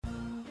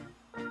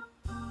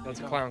That's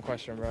a clown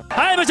question, bro. So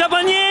I'm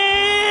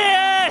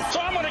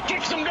gonna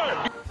kick some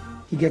dirt.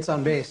 He gets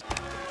on base.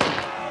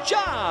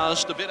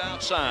 Just a bit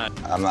outside.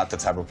 I'm not the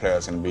type of player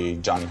that's going to be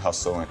Johnny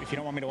Hustle. If you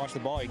don't want me to watch the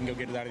ball, you can go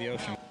get it out of the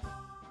ocean.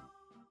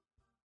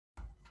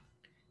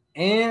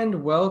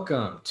 And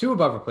welcome to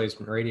Above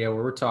Replacement Radio,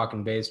 where we're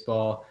talking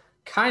baseball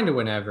kind of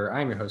whenever.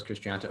 I'm your host, Chris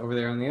Gianta. Over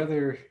there on the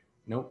other,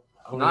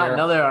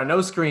 there are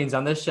no screens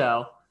on this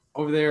show.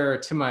 Over there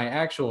to my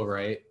actual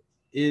right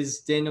is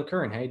Daniel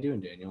Curran. How you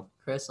doing, Daniel?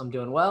 Chris, I'm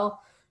doing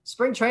well.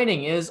 Spring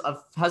training has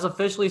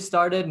officially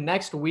started.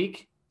 Next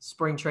week,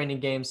 spring training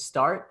games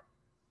start.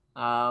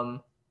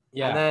 And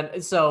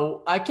then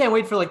so I can't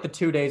wait for like the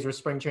 2 days where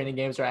spring training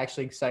games are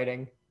actually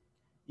exciting.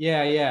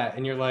 Yeah.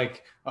 And you're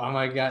like, oh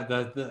my God,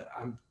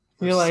 I'm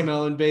like,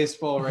 smelling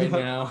baseball right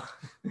now.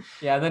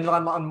 Yeah, and then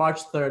on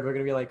March 3rd, we're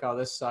gonna be like, oh,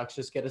 this sucks.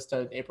 Just get us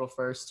to April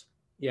 1st.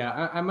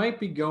 Yeah, I might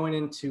be going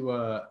into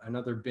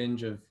another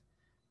binge of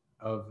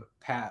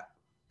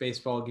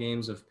baseball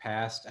games of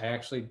past. I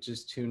actually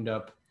just tuned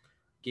up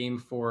Game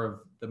 4 of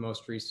the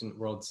most recent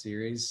World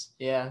Series.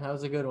 Yeah, that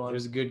was a good one. It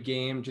was a good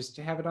game just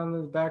to have it on the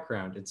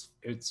background.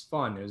 It's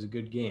fun. It was a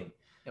good game.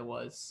 It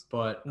was.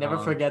 But never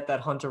forget that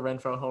Hunter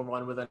Renfroe home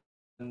run with a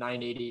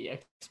 980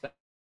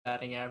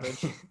 batting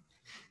average.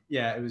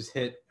 Yeah, it was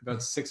hit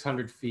about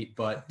 600 feet,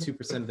 but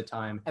 2% of the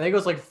time. I think it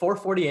was like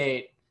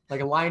 448,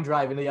 like a line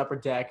drive into the upper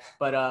deck.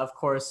 But of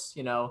course,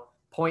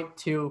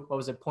 0.2. What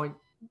was it? 2%.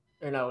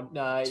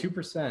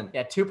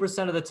 Yeah,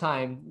 2% of the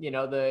time,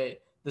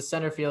 the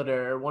center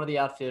fielder or one of the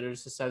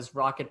outfielders just has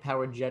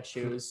rocket-powered jet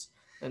shoes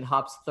and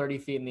hops 30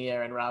 feet in the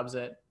air and robs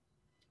it.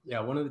 Yeah,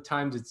 one of the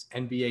times it's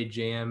NBA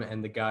Jam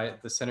and the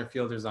center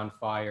fielder's on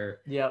fire.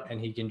 Yep. And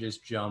he can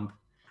just jump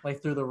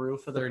like through the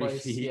roof of the 30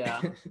 place. feet.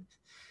 Yeah.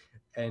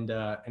 and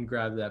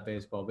grab that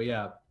baseball. But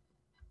yeah,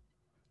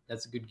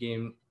 that's a good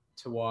game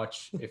to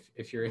watch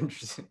if you're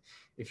interested.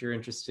 If you're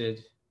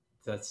interested.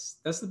 That's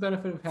the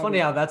benefit of having. Funny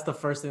how that's the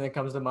first thing that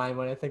comes to mind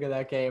when I think of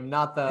that game.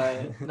 Not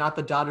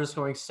the Dodgers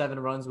scoring 7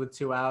 runs with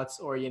 2 outs,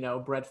 or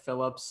Brett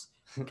Phillips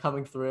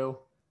coming through.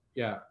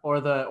 Yeah. Or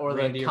the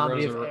Randy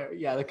comedy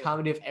Rosa. the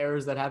comedy of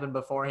errors that happened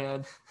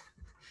beforehand.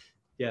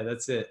 Yeah,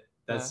 that's it.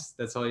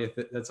 That's all you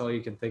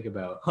can think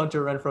about.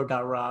 Hunter Renfroe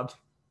got robbed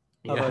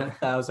of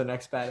 1,000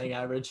 x batting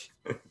average.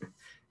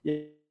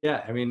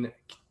 Yeah. I mean,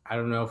 I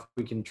don't know if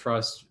we can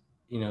trust.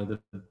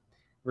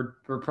 We're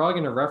probably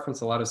going to reference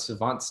a lot of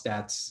savant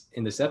stats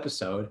in this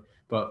episode,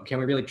 but can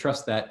we really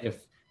trust that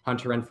if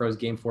Hunter Renfroe's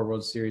Game 4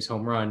 World Series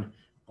home run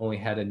only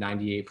had a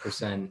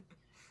 98%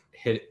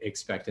 hit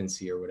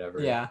expectancy or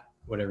whatever? Yeah.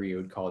 Whatever you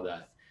would call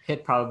that.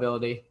 Hit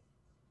probability.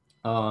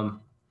 But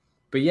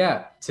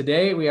yeah,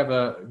 today we have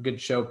a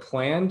good show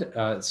planned.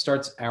 It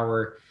starts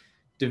our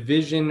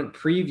division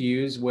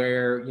previews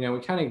where, we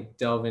kind of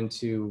delve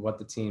into what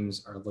the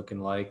teams are looking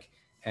like.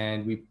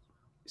 And we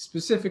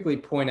specifically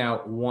point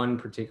out one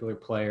particular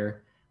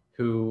player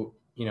who,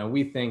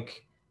 we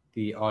think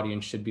the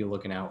audience should be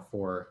looking out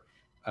for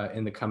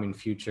in the coming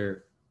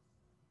future,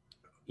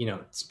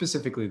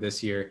 specifically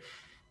this year.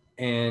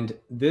 And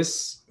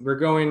we're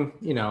going,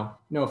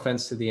 no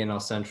offense to the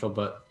NL Central,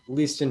 but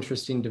least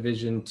interesting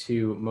division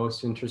to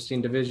most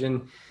interesting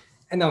division.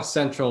 NL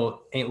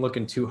Central ain't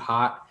looking too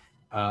hot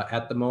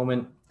at the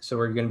moment. So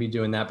we're going to be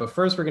doing that. But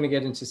first, we're going to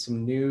get into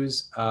some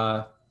news.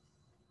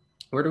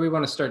 Where do we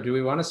want to start? Do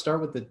we want to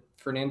start with the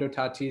Fernando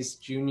Tatis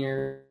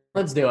Jr.?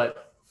 Let's do it.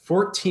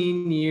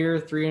 14-year,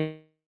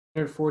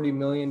 $340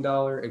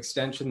 million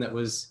extension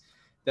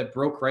that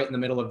broke right in the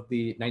middle of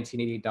the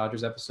 1988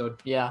 Dodgers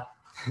episode. Yeah.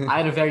 I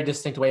had a very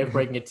distinct way of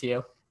breaking it to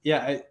you.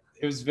 Yeah,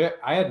 it was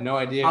I had no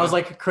idea. I was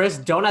like, Chris,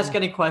 don't ask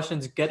any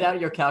questions. Get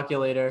out your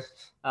calculator.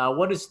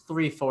 What is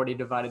 340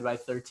 divided by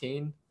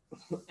 13?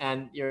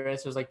 And your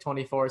answer was like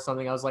 24 or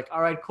something. I was like,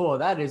 all right, cool.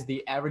 That is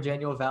the average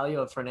annual value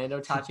of Fernando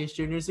Tatis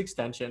Jr.'s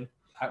extension.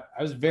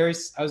 I was very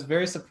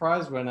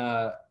surprised when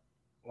I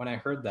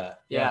heard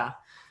that. Yeah.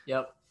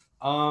 Yep.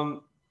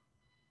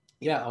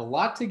 Yeah, a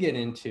lot to get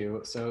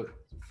into. So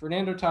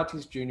Fernando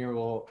Tatis Jr.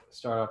 will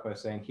start off by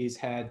saying he's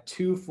had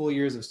 2 full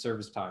years of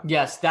service time.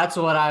 Yes, that's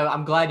what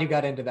I'm glad you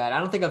got into that. I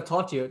don't think I've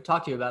talked to you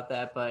about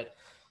that, but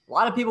a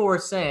lot of people were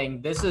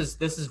saying this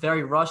is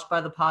very rushed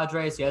by the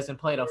Padres. He hasn't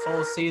played a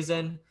full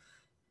season.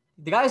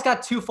 The guy's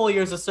got 2 full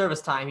years of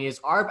service time. He is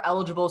ARB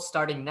eligible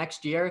starting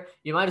next year.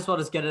 You might as well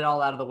just get it all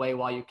out of the way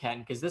while you can,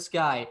 because this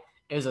guy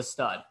is a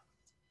stud.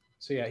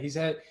 So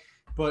yeah,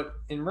 but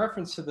in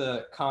reference to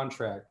the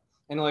contract,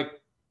 and I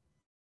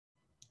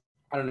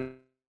don't know,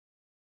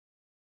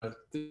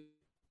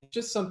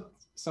 just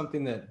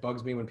something that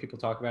bugs me when people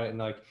talk about it,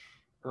 and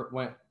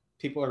when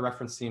people are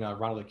referencing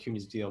Ronald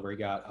Acuna's deal where he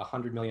got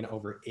 $100 million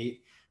over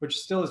 8, which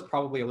still is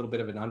probably a little bit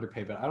of an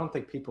underpay, but I don't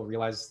think people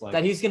realize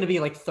that he's going to be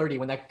like 30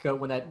 when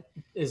that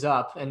is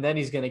up, and then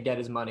he's going to get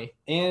his money.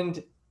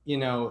 And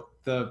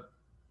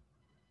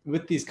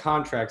with these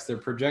contracts, they're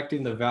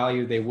projecting the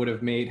value they would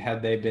have made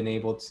had they been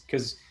able to,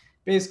 because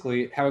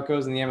basically how it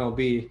goes in the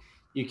MLB,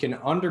 you can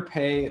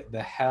underpay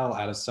the hell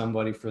out of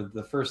somebody for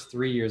the first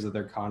 3 years of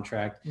their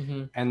contract,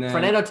 Mm-hmm. and then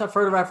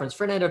For reference,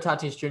 Fernando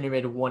Tatis Jr.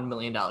 made $1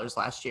 million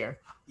last year,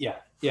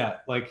 yeah,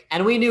 like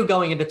and we knew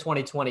going into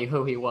 2020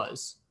 who he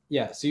was.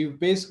 yeah. So you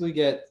basically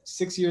get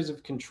 6 years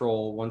of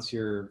control once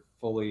you're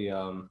fully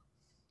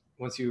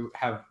once you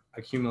have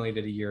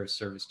accumulated a year of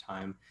service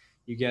time.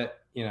 You get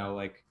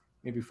like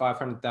maybe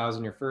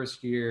 500,000 your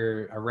first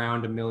year,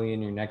 around $1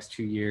 million your next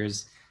 2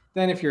 years.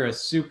 Then if you're a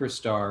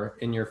superstar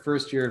in your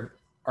first year of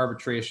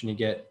arbitration, you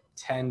get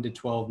 10 to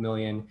 12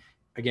 million.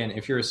 Again,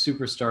 if you're a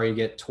superstar, you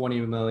get 20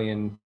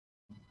 million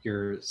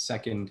your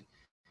second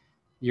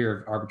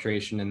year of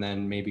arbitration, and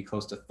then maybe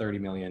close to 30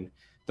 million.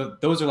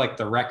 Those are like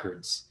the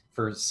records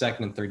for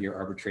second and third year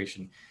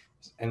arbitration.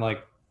 And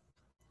like,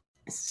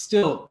 it's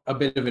still a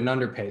bit of an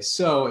underpay.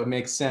 So it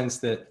makes sense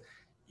that,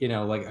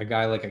 like a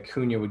guy like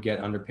Acuna would get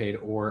underpaid,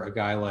 or a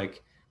guy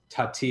like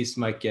Tatis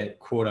might get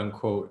quote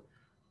unquote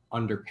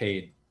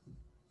underpaid.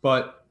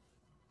 But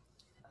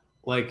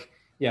like,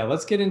 yeah,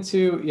 let's get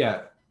into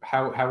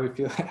how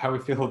we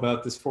feel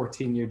about this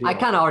 14-year deal. I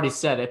kind of already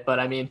said it, but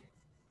I mean,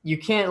 you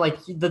can't like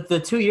the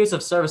 2 years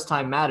of service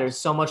time matters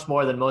so much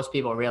more than most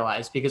people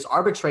realize, because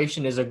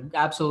arbitration is an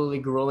absolutely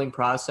grueling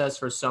process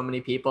for so many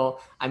people.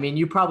 I mean,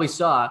 you probably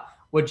saw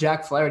what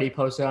Jack Flaherty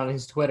posted on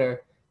his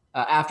Twitter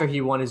after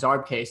he won his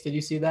ARB case. Did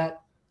you see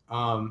that?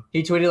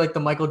 He tweeted like the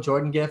Michael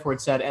Jordan gif where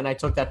it said, "And I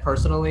took that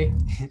personally."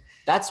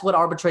 That's what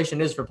arbitration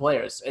is for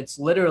players. It's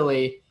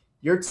literally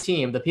your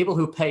team, the people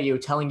who pay you,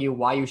 telling you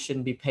why you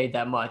shouldn't be paid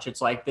that much.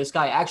 It's like, this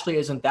guy actually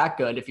isn't that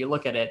good if you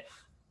look at it.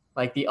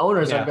 Like the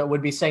owners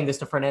would be saying this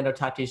to Fernando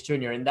Tatis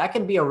Jr., and that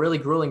can be a really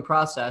grueling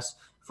process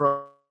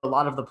for a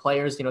lot of the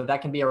players.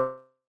 That can be a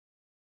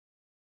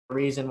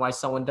reason why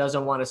someone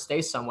doesn't want to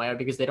stay somewhere,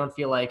 because they don't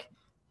feel like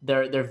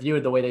they're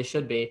viewed the way they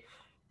should be.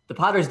 The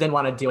Padres didn't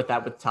want to deal with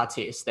that with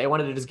Tatis. They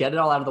wanted to just get it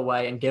all out of the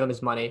way and give him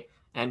his money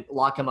and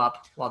lock him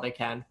up while they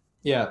can.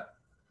 Yeah.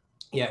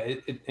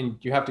 And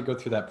you have to go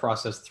through that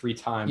process 3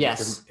 times.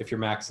 Yes. If you're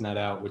maxing that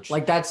out, which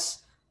like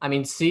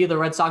see the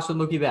Red Sox with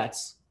Mookie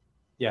Betts.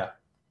 Yeah.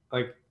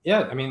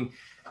 I mean,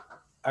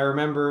 I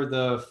remember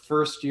the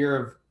first year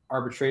of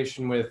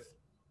arbitration with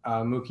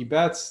Mookie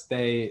Betts,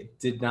 they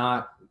did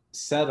not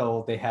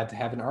settle. They had to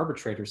have an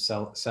arbitrator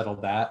settle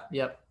that.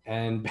 Yep.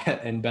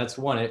 And Betts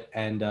won it,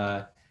 and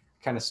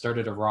kind of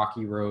started a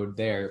rocky road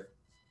there.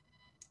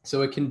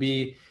 So it can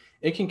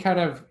kind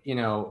of,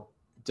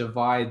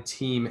 divide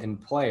team and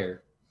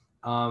player.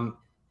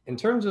 In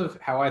terms of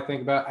how I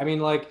think about, I mean,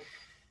 like,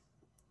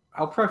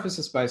 I'll preface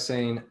this by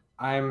saying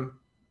I'm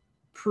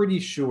pretty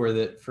sure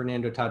that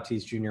Fernando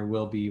Tatis Jr.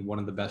 will be one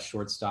of the best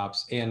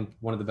shortstops and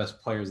one of the best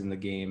players in the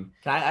game.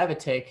 I have a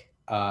take.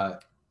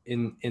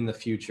 In the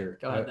future.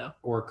 Go ahead, though.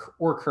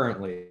 Or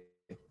currently.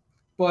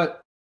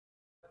 But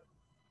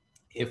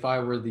if I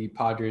were the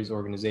Padres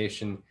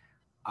organization,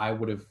 I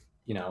would have,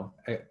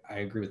 I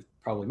agree with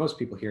probably most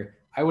people here,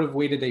 I would have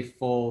waited a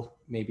full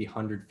maybe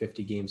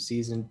 150 game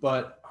season,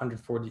 but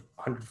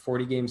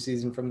 140 game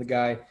season from the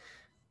guy.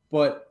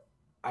 But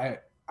I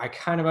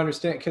kind of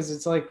understand, because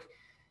it's like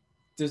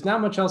there's not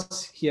much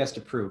else he has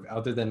to prove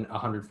other than a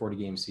 140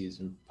 game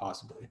season,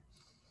 possibly.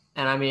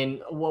 And I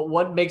mean,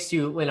 what makes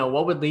you,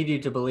 what would lead you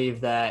to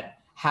believe that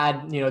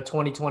had,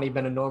 2020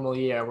 been a normal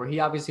year where he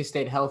obviously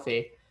stayed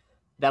healthy,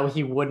 that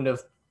he wouldn't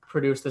have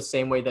produced the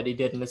same way that he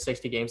did in the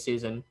 60 game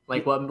season?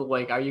 Like,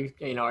 are you,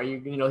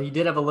 he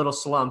did have a little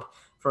slump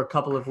for a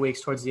couple of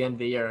weeks towards the end of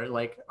the year.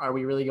 Like, are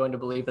we really going to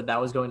believe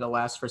that was going to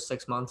last for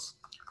 6 months?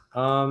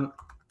 I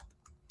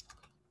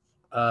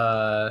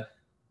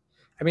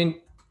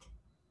mean,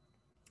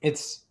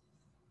 it's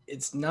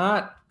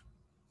not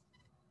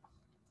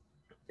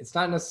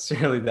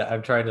necessarily that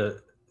I've tried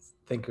to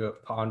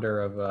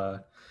ponder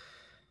of,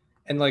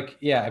 and like,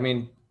 yeah, I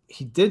mean,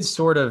 he did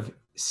sort of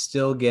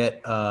still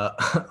get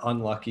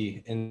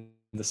unlucky in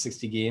the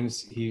 60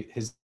 games.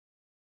 His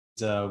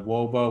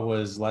WOBA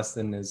was less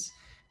than his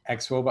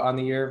ex-WOBA on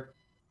the year.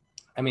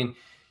 I mean,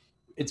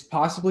 it's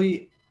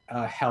possibly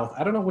health.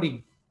 I don't know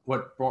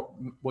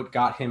what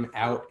got him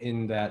out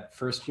in that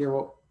first year.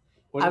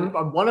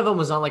 One of them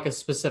was on like a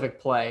specific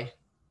play.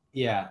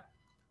 Yeah.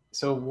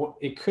 So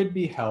it could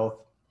be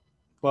health,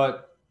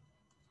 but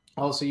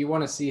also you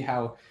want to see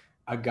how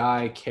a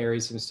guy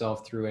carries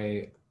himself through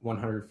a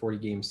 140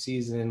 game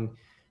season,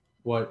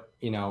 what,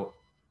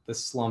 the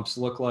slumps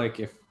look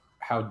like,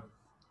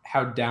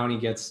 how down he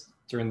gets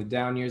during the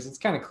down years. It's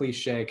kind of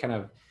cliche, kind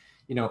of,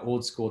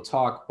 old school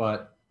talk,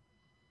 but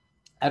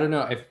I don't know.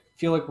 I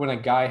feel like when a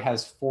guy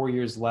has 4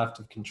 years left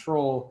of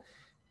control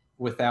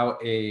without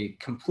a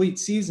complete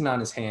season on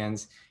his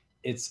hands,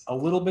 it's a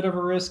little bit of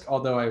a risk.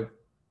 Although I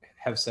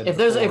have said if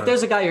there's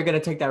a guy you're going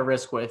to take that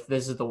risk with,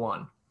 this is the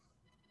one.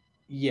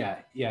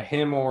 Yeah,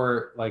 him,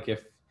 or like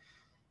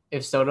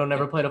if Soto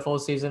never played a full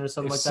season or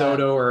something like that.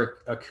 Soto or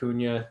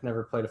Acuna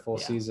never played a full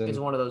season. He's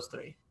one of those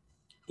 3.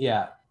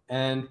 Yeah,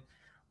 and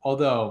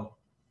although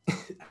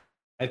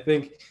I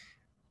think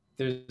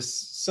there's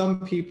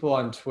some people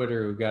on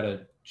Twitter who got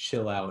to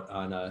chill out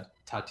on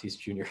Tatis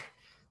Jr.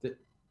 The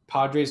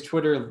Padres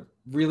Twitter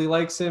really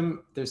likes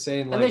him. They're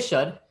saying like, And they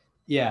should.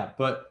 yeah,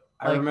 but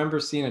I Like-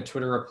 remember seeing a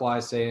Twitter reply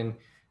saying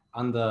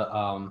on the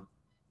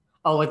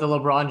Oh, like the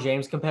LeBron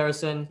James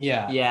comparison?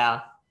 Yeah.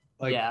 Yeah.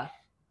 like yeah.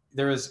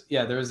 there was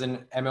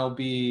an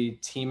MLB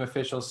team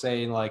official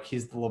saying like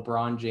he's the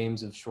LeBron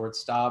James of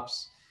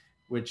shortstops,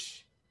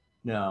 which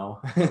no.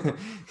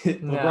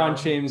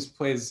 LeBron James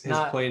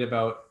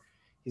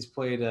he's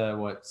played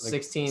what, like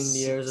 16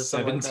 years or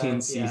something like 17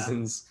 that, yeah.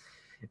 seasons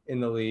in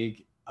the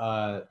league.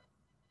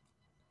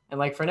 And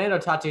like Fernando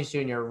Tatis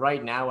Jr.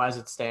 right now, as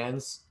it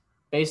stands,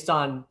 based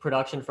on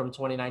production from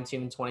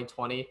 2019 and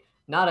 2020,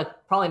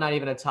 probably not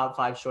even a top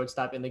 5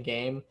 shortstop in the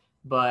game.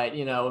 But,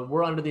 you know,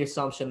 we're under the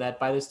assumption that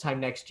by this time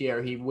next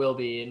year, he will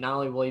be. Not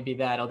only will he be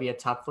that, he'll be a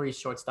top 3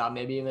 shortstop,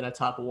 maybe even a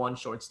top 1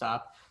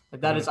 shortstop.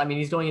 Like that is, I mean,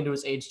 he's going into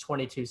his age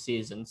 22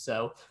 season.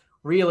 So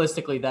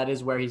realistically, that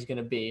is where he's going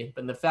to be.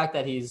 But the fact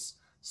that he's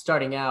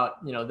starting out,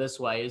 you know, this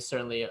way is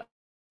certainly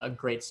a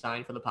great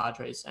sign for the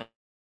Padres.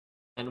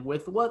 And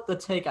with what the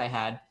take I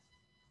had,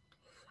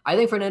 I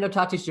think Fernando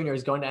Tatis Jr.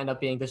 is going to end up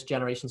being this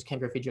generation's Ken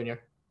Griffey Jr.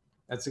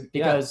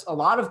 Because a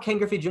lot of Ken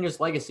Griffey Jr.'s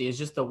legacy is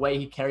just the way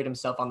he carried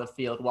himself on the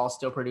field while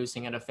still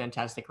producing at a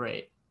fantastic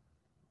rate.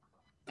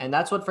 And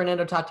that's what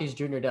Fernando Tatis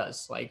Jr.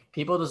 does. Like,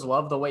 people just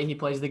love the way he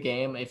plays the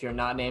game. If you're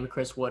not named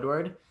Chris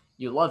Woodward,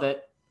 you love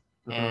it.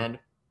 Mhm. And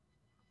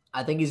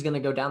I think he's going to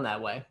go down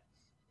that way.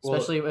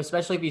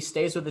 Especially if he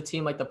stays with a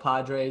team like the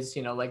Padres,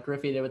 you know, like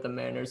Griffey did with the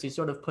Mariners. He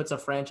sort of puts a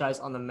franchise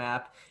on the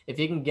map. If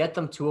he can get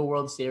them to a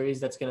World Series,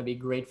 that's going to be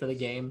great for the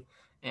game.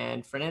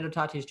 And Fernando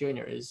Tatis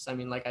Jr. is, I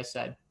mean, like I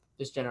said,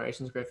 this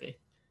generation's Griffey.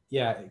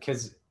 Yeah,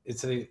 because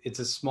it's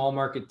a small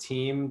market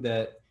team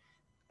that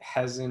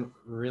hasn't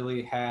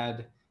really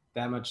had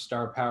that much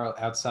star power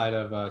outside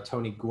of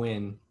Tony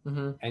Gwynn.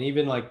 Mm-hmm. And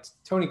even like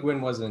Tony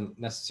Gwynn wasn't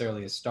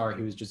necessarily a star.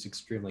 He was just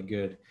extremely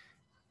good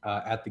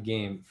at the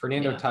game.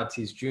 Fernando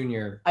Tatis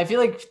Jr. I feel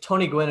like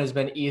Tony Gwynn has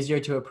been easier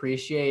to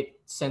appreciate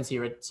since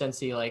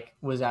he like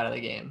was out of the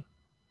game.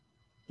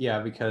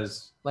 Yeah,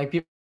 because like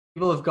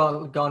people have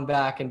gone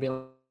back and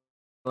been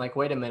like,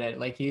 wait a minute,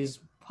 like he's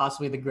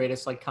possibly the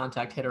greatest like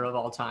contact hitter of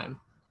all time.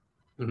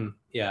 mm-hmm,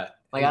 yeah,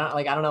 I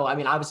don't know. I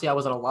mean, obviously I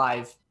wasn't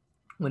alive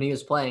when he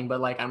was playing,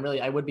 but like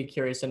I would be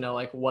curious to know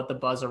like what the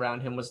buzz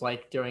around him was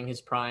like during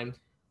his prime,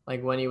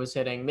 like when he was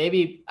hitting,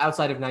 maybe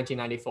outside of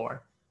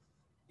 1994.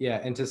 Yeah,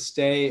 and to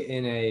stay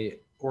in a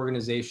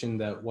organization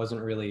that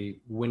wasn't really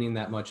winning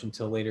that much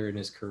until later in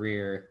his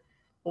career.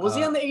 Well, was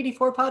he on the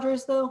 84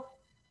 Padres though?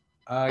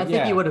 I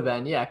think he would have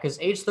been, yeah, because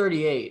age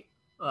 38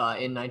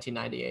 in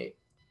 1998.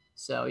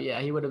 So yeah,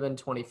 he would have been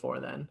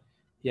 24 then.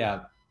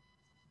 Yeah.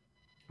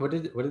 What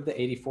did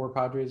the 84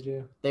 Padres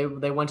do? They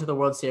went to the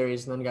World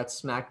Series and then got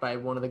smacked by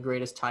one of the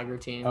greatest Tiger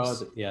teams. Oh,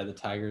 the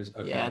Tigers.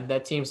 Okay. Yeah,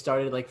 that team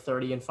started like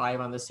 30-5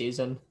 on the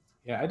season.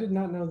 Yeah, I did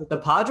not know that. The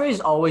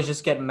Padres always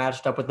just get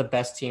matched up with the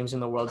best teams in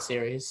the World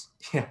Series.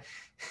 Yeah.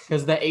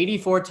 Because the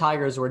 84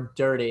 Tigers were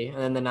dirty, and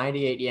then the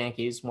 98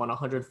 Yankees won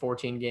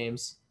 114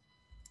 games.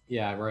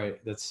 Yeah,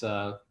 right. That's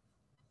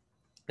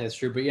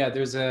true. But yeah,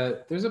 there's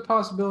a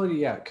possibility,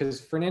 yeah, because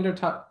Fernando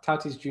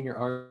Tatis Jr.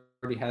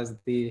 already has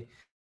the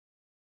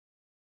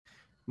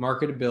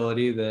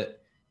marketability that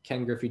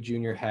Ken Griffey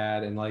Jr.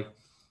 had, and like,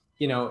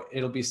 you know,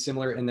 it'll be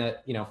similar in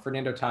that, you know,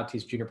 Fernando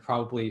Tatis Jr.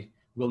 probably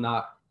will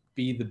not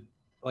be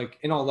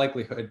in all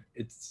likelihood,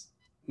 it's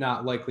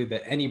not likely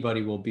that anyone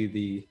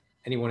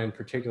in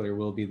particular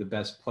will be the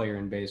best player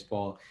in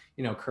baseball.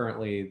 You know,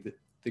 currently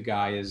the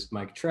guy is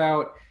Mike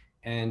Trout,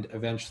 and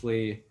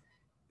eventually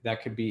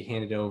that could be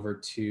handed over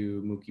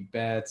to Mookie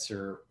Betts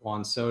or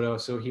Juan Soto.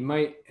 So he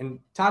might, and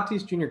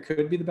Tatis Jr.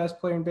 could be the best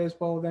player in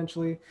baseball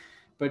eventually,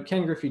 but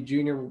Ken Griffey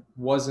Jr.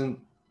 wasn't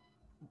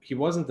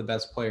the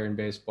best player in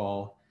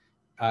baseball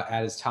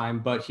at his time,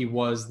 but he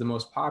was the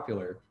most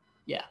popular.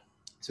 Yeah.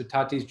 So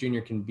Tatis Jr.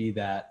 can be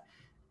that,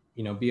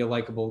 you know, be a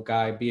likable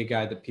guy, be a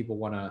guy that people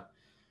want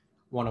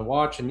to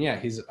watch. And yeah,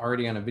 he's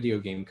already on a video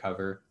game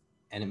cover,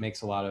 and it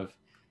makes a lot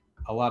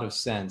of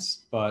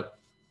sense. But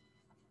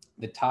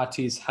the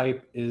Tatis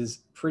hype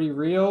is pretty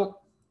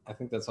real. I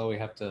think that's all we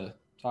have to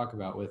talk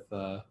about with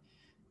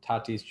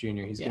Tatis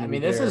Jr.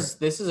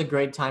 This is a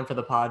great time for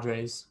the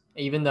Padres,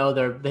 even though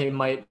they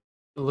might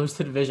lose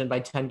the division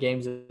by 10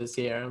 games this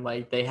year.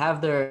 Like they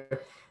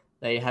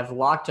have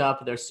locked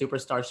up their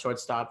superstar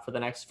shortstop for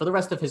the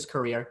rest of his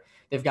career.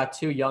 They've got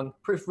two young,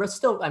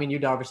 still, I mean, Yu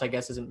Darvish, I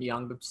guess, isn't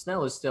young, but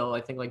Snell is still,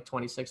 I think, like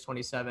 26,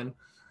 27.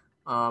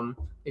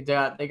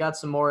 They got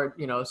some more,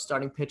 you know,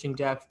 starting pitching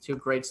depth, two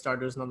great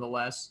starters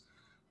nonetheless.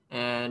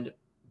 And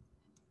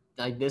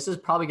like, this is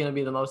probably going to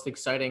be the most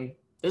exciting.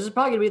 This is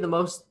probably going to be the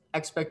most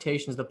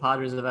expectations the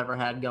Padres have ever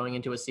had going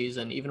into a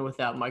season, even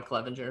without Mike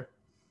Clevenger.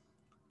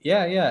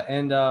 Yeah.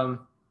 And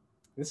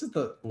this is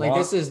the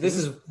is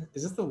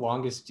this the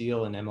longest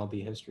deal in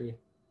MLB history?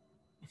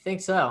 I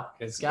think so.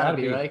 It's gotta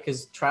be right,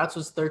 because Trout's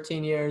was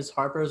 13 years,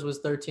 Harper's was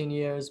 13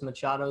 years,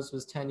 Machado's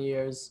was 10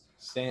 years,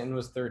 Stanton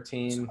was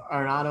 13,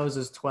 Arenado's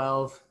was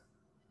 12,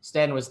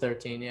 Stanton was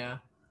 13, yeah.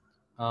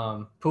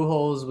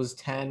 Pujols was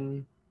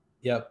 10.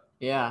 Yep.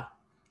 Yeah.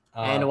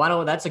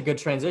 And that's a good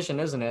transition,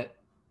 isn't it?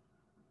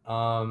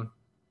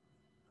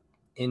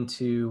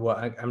 Into what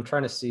I'm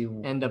trying to see.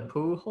 And the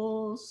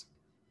Pujols.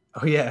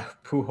 Oh yeah,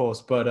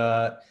 Pujols.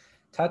 But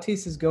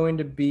Tatis is going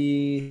to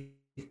be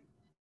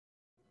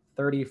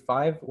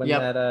 35 when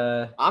Yep.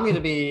 that. I'm gonna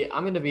be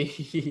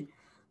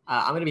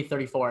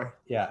 34.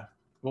 Yeah,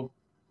 we'll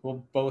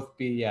both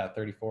be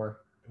 34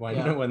 when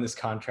Yeah. when this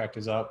contract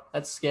is up.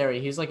 That's scary.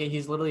 He's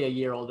literally a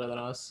year older than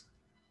us.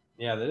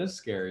 Yeah, that is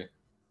scary.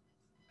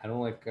 I don't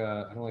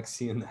like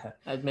seeing that.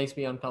 That makes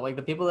me uncomfortable. Like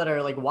the people that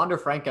are like Wander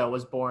Franco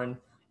was born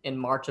in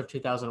March of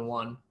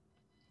 2001.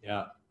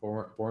 Yeah,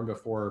 born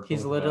before. He's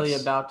both of literally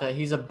us. about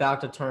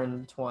to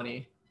turn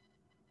 20.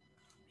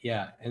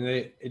 Yeah, and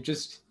it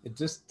just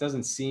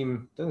doesn't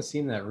seem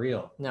that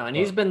real. No, and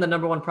he's been the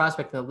number one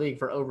prospect in the league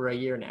for over a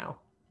year now.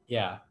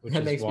 Yeah, which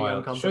That is makes me wild.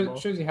 uncomfortable.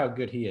 Shows you how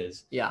good he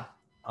is. Yeah.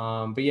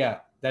 But yeah,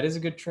 that is a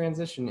good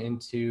transition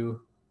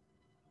into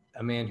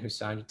a man who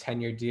signed a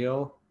 10-year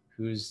deal.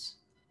 Who's,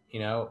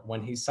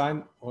 when he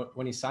signed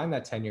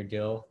that 10-year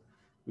deal,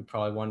 we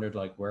probably wondered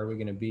like, where are we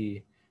going to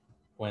be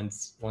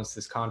once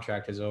this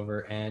contract is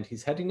over? And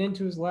he's heading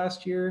into his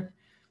last year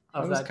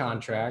of his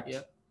contract.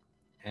 Yep.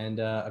 And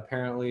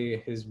apparently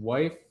his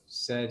wife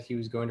said he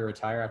was going to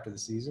retire after the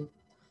season.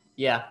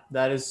 Yeah,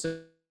 that is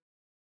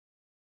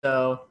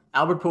so.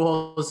 Albert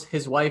Pujols,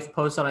 his wife,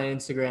 posted on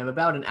Instagram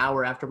about an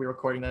hour after we were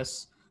recording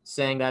this,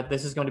 saying that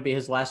this is going to be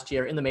his last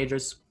year in the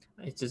majors.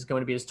 It's just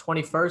going to be his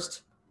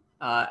 21st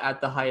at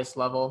the highest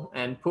level.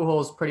 And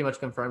Pujols pretty much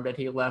confirmed it.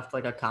 He left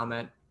like a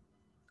comment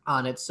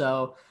on it.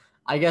 So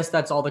I guess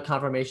that's all the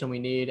confirmation we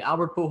need.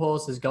 Albert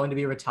Pujols is going to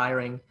be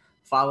retiring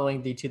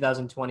following the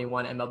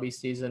 2021 MLB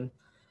season.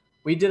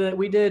 We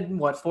did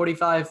what,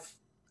 45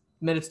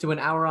 minutes to an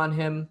hour on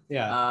him.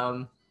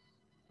 Yeah.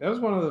 That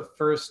was one of the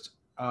first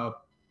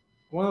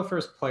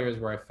players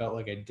where I felt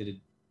like I did a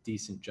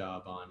decent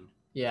job on.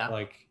 Yeah.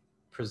 Like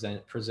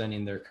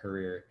presenting their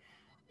career.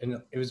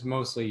 And it was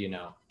mostly,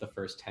 the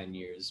first 10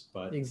 years,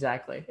 but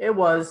Exactly. It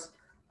was.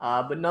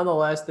 But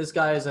nonetheless, this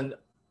guy is an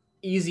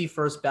easy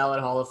first ballot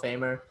Hall of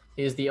Famer.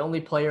 He is the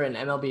only player in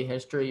MLB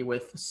history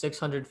with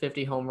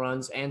 650 home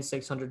runs and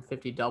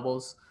 650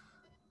 doubles,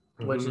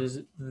 which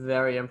is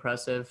very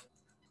impressive.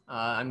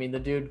 I mean, the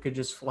dude could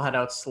just flat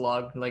out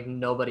slug like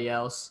nobody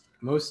else.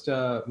 Most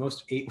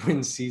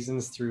 8-win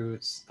seasons through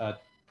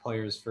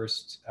players'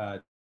 first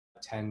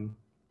 10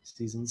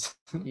 seasons.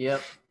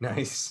 Yep.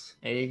 Nice.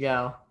 There you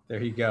go.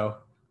 There you go.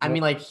 I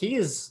mean, like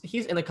he's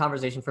in the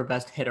conversation for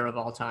best hitter of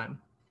all time.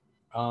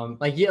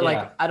 Like Yeah.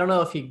 like I don't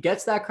know if he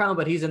gets that crown,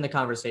 but he's in the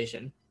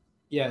conversation.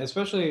 Yeah,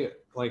 especially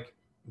like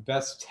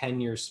best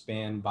 10-year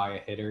span by a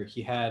hitter.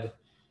 He had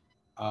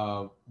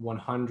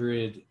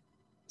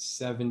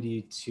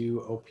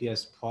 172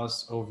 OPS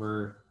plus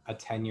over a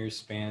 10-year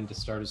span to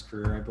start his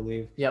career, I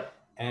believe. Yep.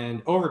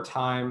 And over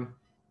time,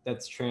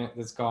 that's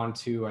gone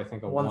to, I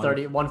think, a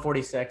 130,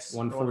 146,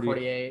 140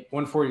 148.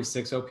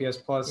 146 OPS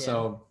plus. Yeah.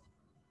 So,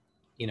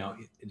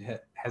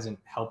 it hasn't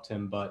helped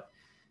him, but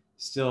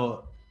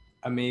still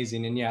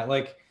amazing. And yeah,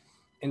 like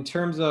in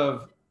terms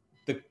of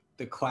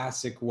the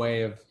classic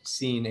way of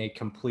seeing a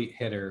complete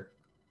hitter,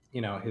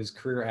 his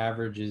career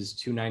average is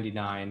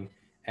 299.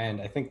 And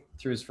I think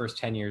through his first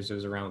 10 years, it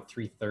was around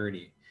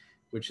 330,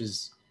 which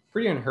is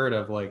pretty unheard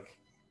of. Like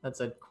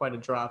That's quite a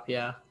drop.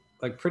 Yeah.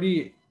 like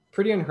pretty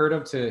unheard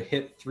of to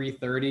hit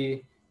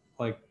 330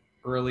 like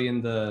early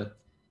in the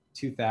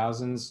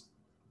 2000s.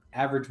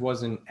 Average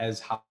wasn't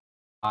as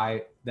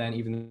high then,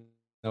 even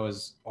though it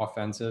was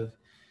offensive.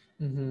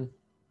 Mm-hmm.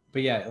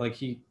 But yeah, like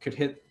he could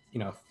hit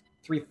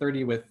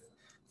 330 with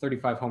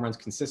 35 home runs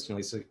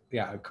consistently. So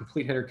yeah, a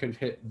complete hitter could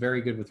hit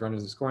very good with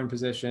runners in scoring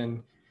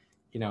position.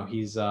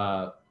 He's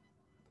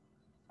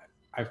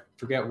I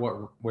forget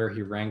where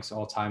he ranks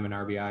all time in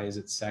RBI. Is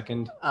it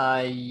second?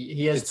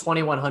 He has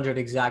 2,100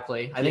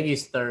 exactly. I think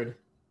he's third.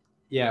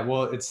 Yeah,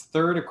 well, it's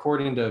third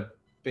according to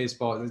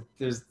baseball.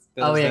 There's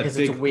Because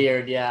it's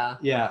weird. Yeah.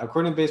 Yeah,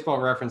 according to Baseball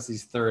Reference,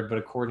 he's third, but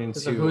according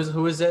to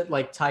who is it?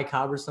 Like Ty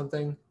Cobb or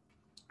something?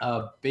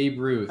 Babe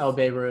Ruth. Oh,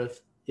 Babe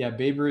Ruth. Yeah,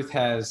 Babe Ruth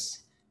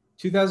has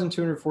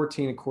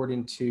 2,214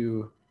 according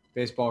to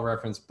Baseball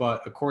Reference,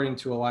 but according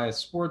to Elias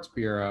Sports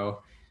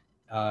Bureau,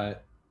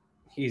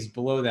 he's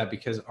below that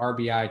because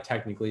RBI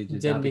technically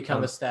didn't not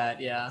become a stat.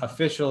 Yeah.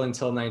 Official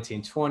until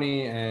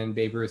 1920, and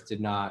Babe Ruth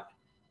did not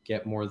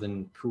get more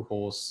than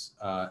Pujols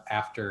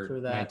after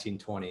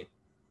 1920.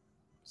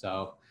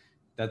 So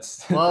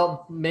that's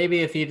well,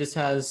 maybe if he just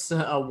has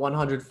a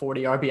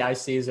 140 RBI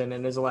season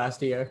in his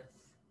last year,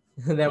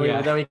 then we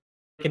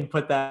can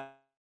put that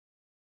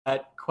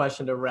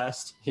question to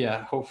rest.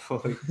 Yeah,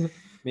 hopefully,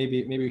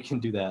 maybe we can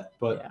do that.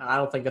 But yeah, I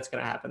don't think that's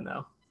gonna happen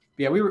though.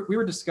 Yeah, we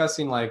were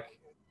discussing like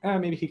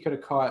maybe he could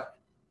have caught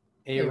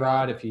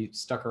A-Rod if he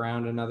stuck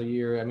around another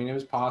year. I mean, it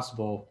was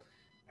possible.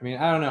 I mean,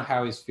 I don't know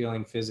how he's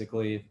feeling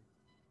physically.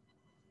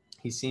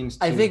 He seems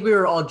to... I think we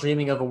were all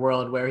dreaming of a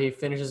world where he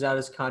finishes out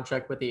his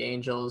contract with the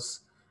Angels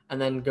and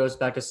then goes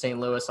back to St.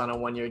 Louis on a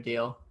 1-year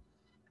deal.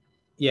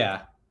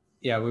 Yeah,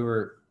 we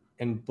were,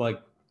 and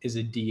like is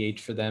a DH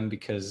for them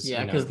because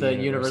because the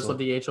universal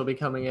DH will be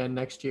coming in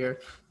next year.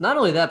 Not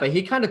only that, but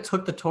he kind of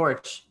took the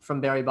torch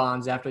from Barry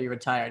Bonds after he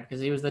retired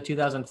because he was the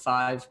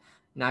 2005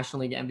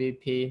 National League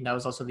MVP. That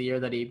was also the year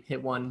that he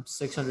hit one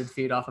 600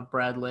 feet off of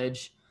Brad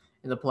Lidge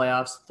in the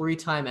playoffs.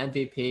 3-time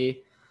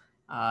MVP.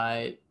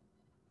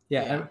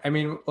 Yeah, I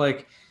mean,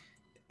 like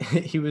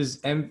he was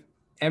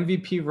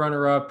MVP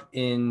runner-up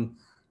in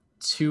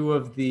 2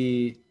 of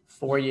the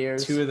 4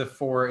 years. 2 of the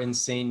 4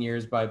 insane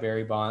years by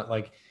Barry Bonds.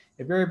 Like,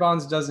 if Barry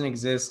Bonds doesn't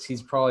exist,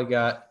 he's probably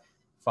got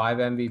 5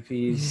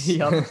 MVPs.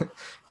 Yep.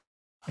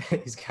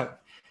 He's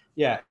got,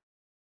 yeah,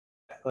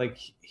 like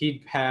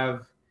he'd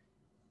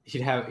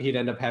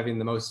end up having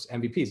the most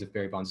MVPs if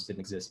Barry Bonds didn't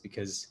exist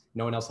because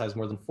no one else has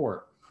more than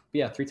 4. But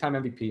yeah, 3-time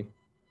MVP.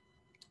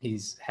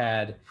 He's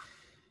had,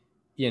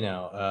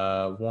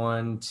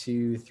 1,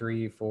 2,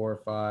 3, 4,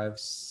 5,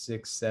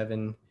 6,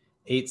 7,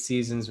 8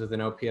 seasons with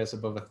an OPS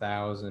above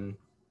 1,000.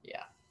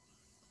 Yeah.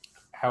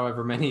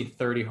 However many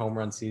 30 home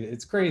run seasons.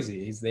 It's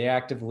crazy. He's the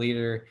active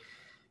leader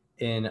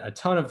in a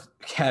ton of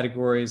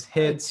categories.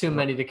 Hits. Too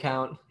many to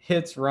count.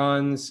 Hits,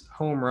 runs,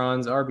 home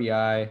runs,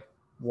 RBI,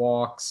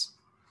 walks.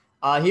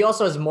 He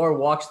also has more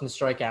walks than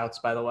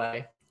strikeouts, by the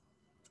way.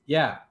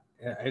 Yeah.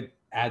 It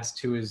adds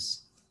to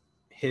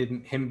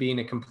him being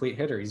a complete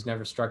hitter. He's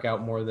never struck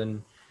out more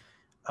than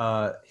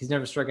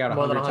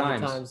 100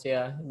 times.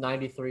 Yeah.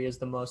 93 is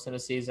the most in a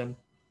season.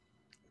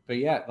 But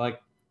yeah,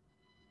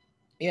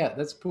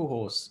 that's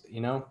Pujols,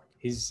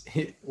 He's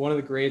one of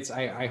the greats.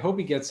 I hope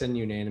he gets in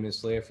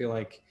unanimously. I feel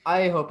like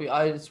I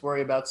just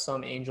worry about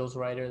some Angels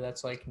writer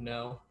that's like,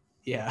 no.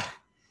 Yeah.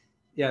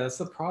 Yeah, that's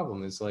the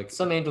problem. Is like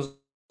some Angels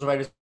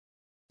writers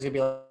gonna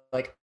be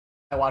like,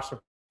 I watched him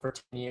for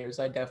 10 years.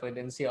 I definitely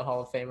didn't see a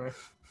Hall of Famer.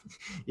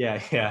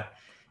 Yeah.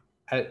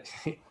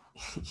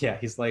 Yeah,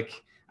 he's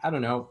like, I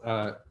don't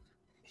know.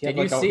 He had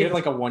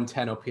like a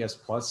 110 OPS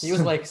plus. He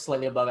was like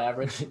slightly above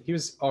average. He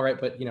was all right,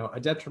 but a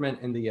detriment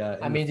in the.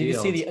 Did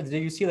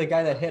you see the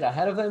guy that hit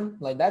ahead of him?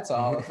 Like, that's a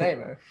Hall of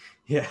Famer.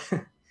 Yeah.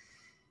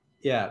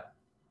 Yeah.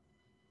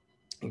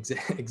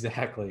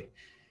 Exactly.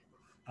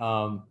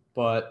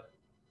 But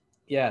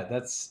yeah,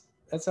 that's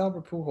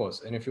Albert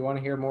Pujols, and if you want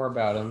to hear more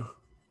about him,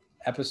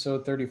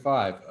 episode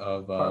 35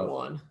 of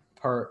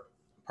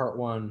part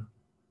one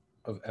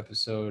of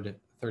episode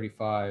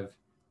 35,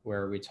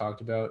 where we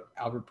talked about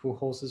Albert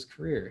Pujols'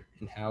 career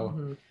and how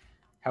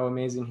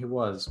amazing he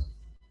was.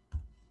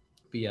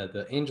 But yeah,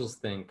 the Angels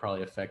thing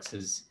probably affects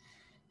his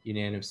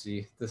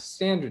unanimity. The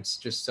standard's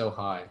just so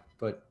high,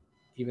 but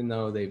even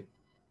though they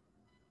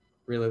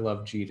really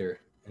love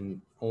Jeter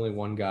and only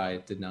one guy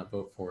did not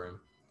vote for him,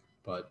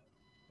 but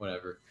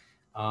whatever.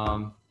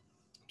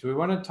 Do we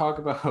want to talk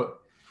about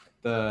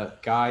the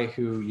guy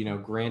who,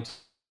 granted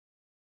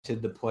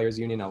the players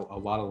union a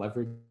lot of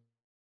leverage?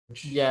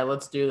 Yeah,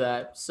 let's do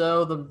that.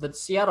 So the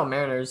Seattle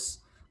Mariners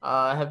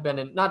have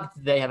been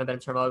they haven't been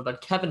in turmoil,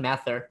 but Kevin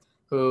Mather,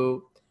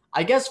 who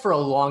I guess for a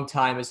long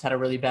time has had a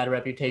really bad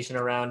reputation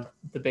around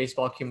the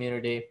baseball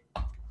community,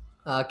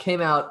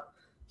 came out.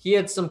 He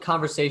had some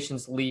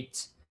conversations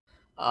leaked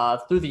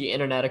through the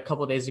internet a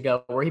couple of days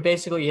ago where he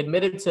basically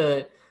admitted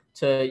to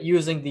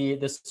using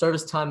the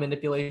service time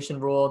manipulation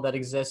rule that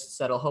exists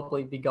that'll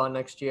hopefully be gone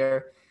next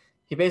year.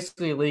 He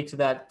basically leaked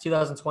that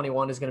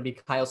 2021 is going to be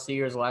Kyle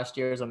Seager's last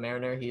year as a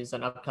Mariner. He's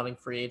an upcoming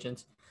free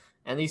agent.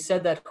 And he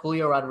said that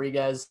Julio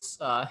Rodriguez,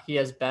 he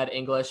has bad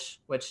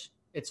English, which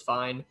it's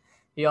fine.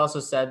 He also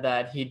said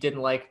that he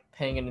didn't like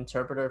paying an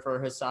interpreter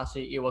for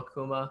Hisashi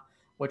Iwakuma,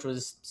 which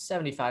was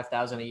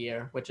 $75,000 a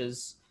year, which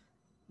is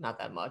not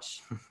that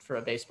much for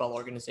a baseball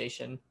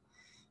organization.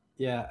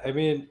 Yeah, I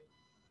mean,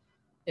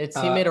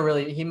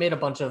 he made a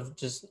bunch of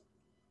just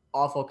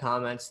awful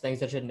comments, things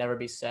that should never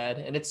be said,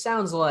 and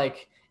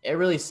it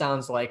really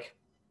sounds like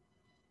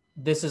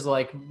this is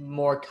like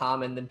more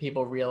common than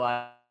people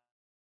realize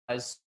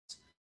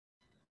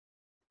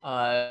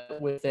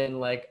within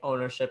like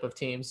ownership of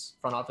teams,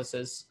 front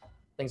offices,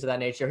 things of that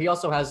nature. He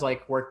also has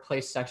like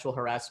workplace sexual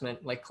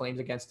harassment like claims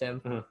against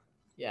him. Mm-hmm.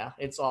 Yeah,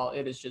 it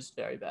is just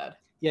very bad.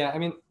 Yeah, I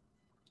mean,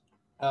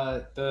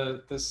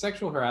 the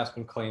sexual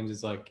harassment claims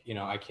is like,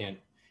 I can't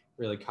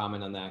really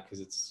comment on that because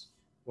it's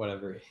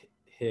whatever,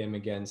 him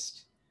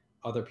against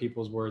other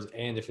people's words,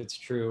 and if it's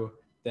true,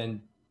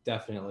 then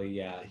definitely,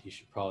 yeah, he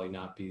should probably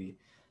not be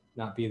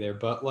there.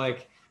 But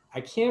like,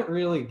 I can't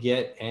really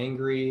get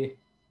angry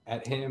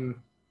at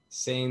him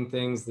saying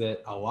things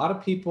that a lot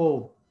of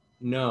people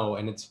know,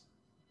 and it's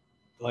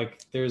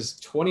like there's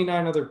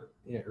 29 other,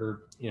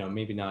 or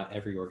maybe not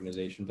every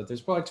organization, but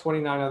there's probably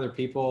 29 other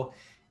people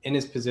in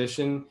his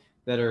position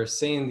that are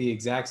saying the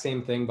exact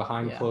same thing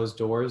behind closed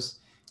doors.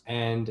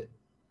 And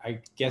I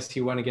guess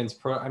he went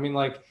against I mean,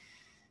 like,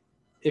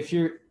 if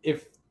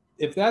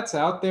that's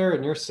out there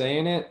and you're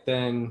saying it,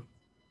 then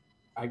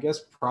I guess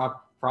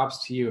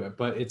props to you.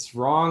 But it's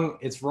wrong.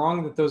 It's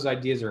wrong that those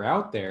ideas are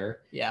out there.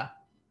 Yeah.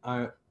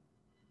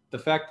 The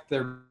fact that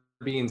they're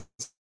being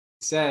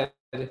said,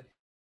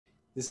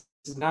 this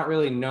is not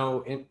really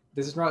not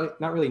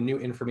really new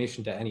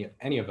information to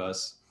any of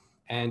us.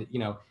 And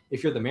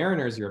if you're the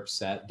Mariners, you're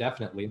upset,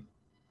 definitely.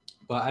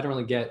 but I don't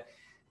really get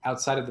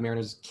outside of the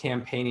Mariners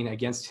campaigning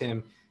against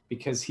him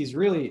because he's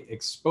really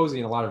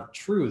exposing a lot of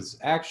truths.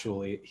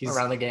 Actually, he's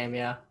around the game.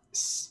 Yeah.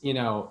 you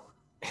know,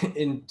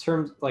 in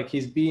terms like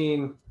he's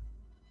being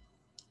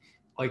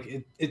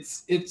like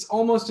it's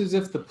almost as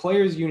if the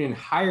players union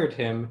hired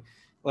him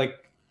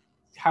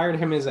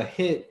as a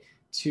hit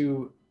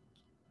to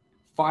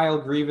file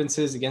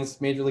grievances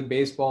against Major League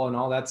Baseball and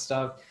all that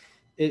stuff.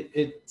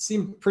 It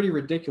seemed pretty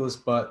ridiculous,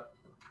 but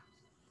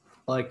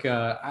like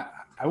I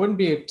wouldn't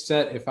be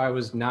upset if I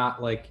was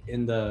not like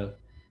in the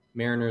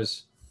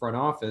Mariners front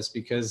office,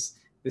 because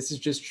this is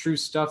just true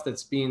stuff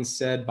that's being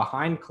said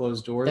behind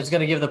closed doors. That's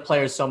going to give the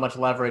players so much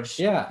leverage.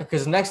 Yeah.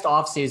 Because next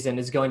offseason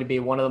is going to be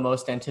one of the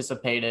most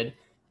anticipated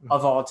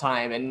of all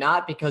time. And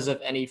not because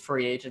of any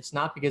free agents,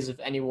 not because of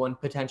anyone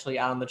potentially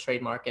out on the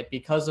trade market,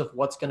 because of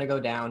what's going to go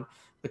down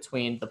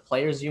between the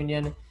players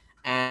union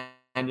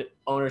and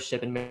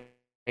ownership in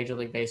Major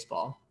League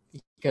Baseball.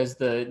 Because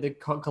the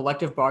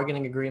collective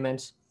bargaining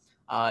agreement,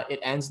 it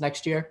ends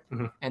next year,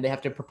 and they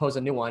have to propose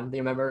a new one. I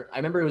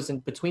remember it was in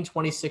between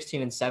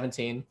 2016 and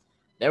 17.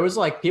 There was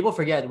like, people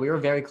forget, we were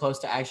very close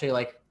to actually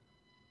like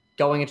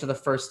going into the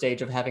first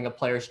stage of having a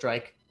player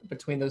strike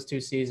between those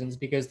two seasons,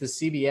 because the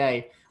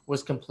CBA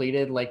was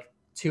completed like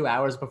 2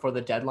 hours before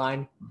the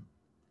deadline.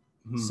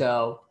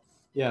 So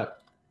yeah,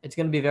 it's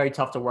going to be very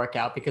tough to work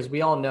out, because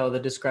we all know the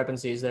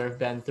discrepancies there have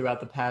been throughout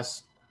the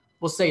past,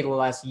 we'll say the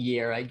last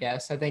year, I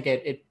guess. I think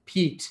it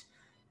peaked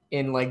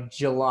in like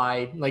June,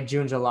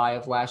 July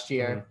of last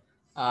year.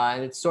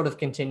 And it's sort of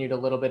continued a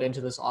little bit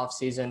into this off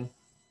season,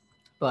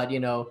 but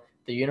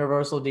the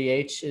universal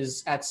DH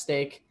is at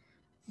stake.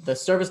 The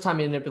service time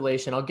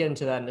manipulation, I'll get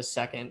into that in a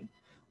second,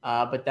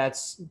 but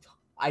that's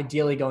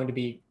ideally going to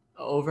be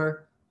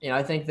over.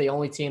 I think the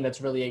only team that's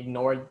really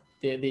ignored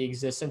the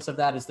existence of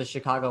that is the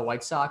Chicago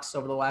White Sox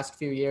over the last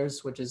few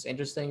years, which is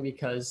interesting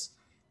because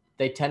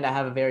they tend to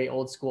have a very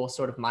old school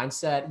sort of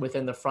mindset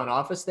within the front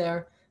office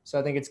there. So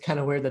I think it's kind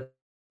of weird that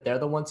they're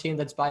the one team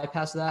that's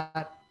bypassed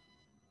that.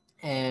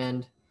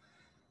 And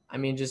I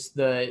mean, just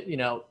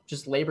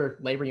just labor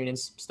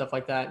unions, stuff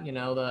like that,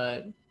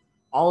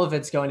 all of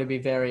it's going to be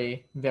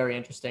very, very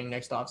interesting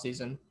next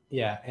offseason.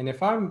 Yeah. And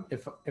if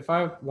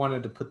I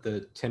wanted to put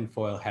the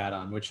tinfoil hat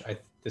on, which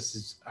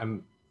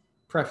I'm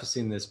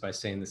prefacing this by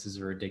saying this is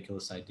a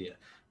ridiculous idea,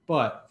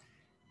 but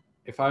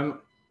if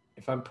I'm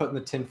putting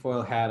the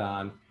tinfoil hat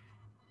on,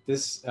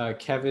 this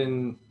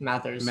Kevin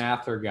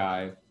Mather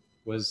guy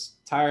was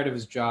tired of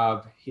his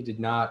job. He did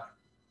not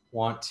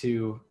want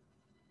to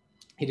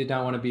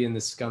be in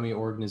this scummy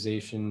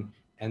organization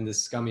and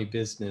this scummy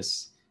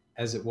business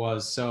as it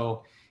was.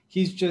 So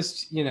he's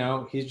just going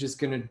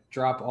to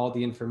drop all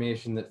the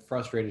information that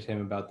frustrated him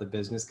about the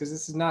business, because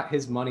this is not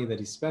his money that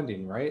he's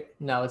spending, right?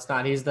 No, it's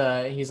not. He's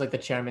like the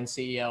chairman,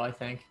 CEO, I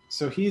think.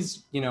 So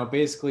he's,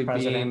 basically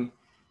President.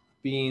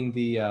 being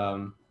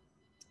the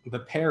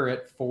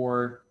parrot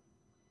for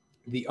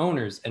the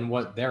owners and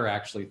what they're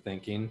actually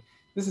thinking.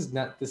 This is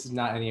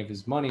not any of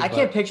his money. I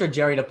can't picture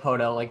Jerry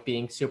DiPoto like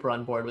being super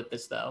on board with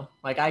this though.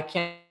 Like I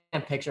can't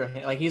picture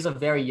him. Like he's a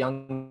very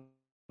young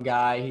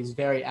guy. He's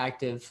very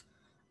active,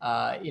 in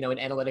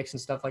analytics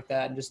and stuff like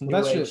that. And just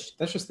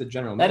that's just the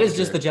general manager. That is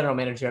just the general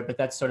manager, but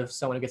that's sort of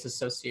someone who gets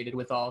associated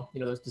with all,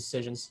 those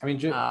decisions. I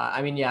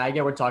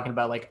get we're talking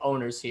about like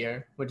owners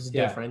here, which is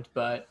different,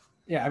 but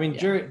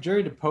Jerry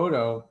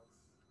DiPoto,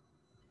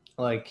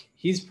 like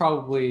he's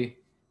probably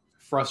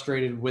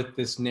frustrated with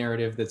this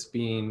narrative that's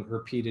being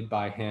repeated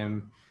by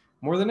him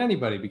more than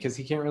anybody, because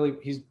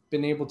he's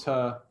been able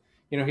to,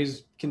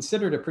 he's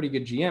considered a pretty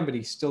good GM, but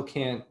he still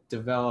can't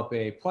develop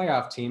a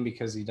playoff team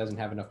because he doesn't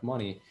have enough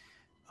money.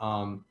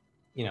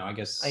 I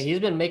guess he's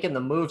been making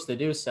the moves to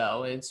do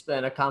so. It's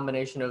been a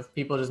combination of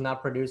people just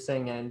not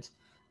producing and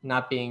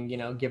not being,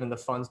 given the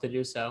funds to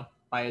do so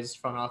by his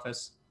front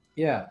office.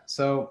 Yeah.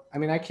 So,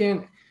 I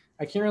can't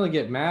really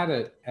get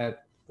mad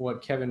at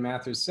what Kevin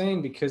Mather's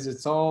saying, because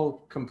it's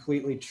all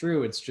completely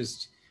true. It's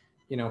just,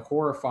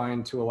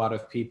 horrifying to a lot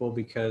of people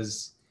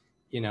because,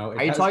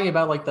 Are you talking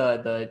about like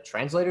the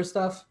translator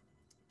stuff?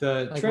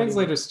 The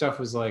translator stuff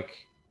was like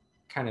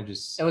kind of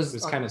just, it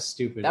was kind of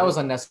stupid. That was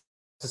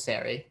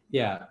unnecessary.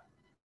 Yeah.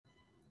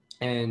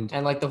 And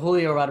like the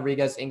Julio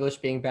Rodriguez English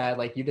being bad,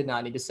 like you did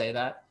not need to say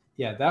that.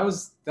 Yeah, that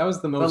was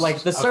the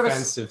most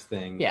offensive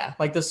thing. Yeah,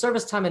 like the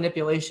service time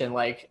manipulation,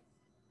 like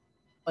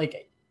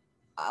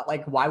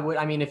why would,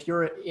 if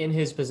you're in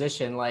his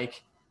position,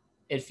 like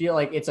it feel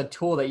like it's a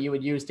tool that you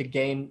would use to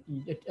gain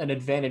an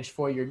advantage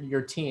for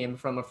your team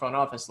from a front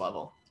office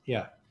level.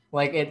 Yeah.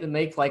 Like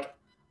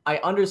I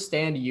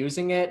understand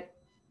using it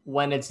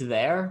when it's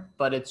there,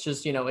 but it's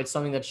just, it's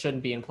something that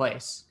shouldn't be in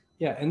place.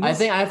 Yeah. And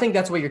I think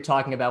that's what you're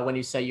talking about when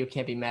you say you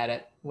can't be mad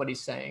at what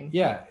he's saying.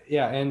 Yeah.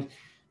 Yeah. And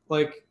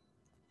like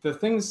the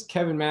things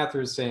Kevin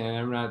Mather is saying, and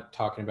I'm not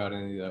talking about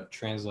any of the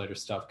translator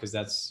stuff, because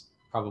that's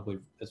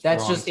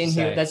just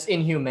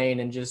inhumane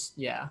and just,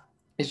 yeah,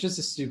 it's just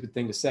a stupid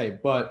thing to say.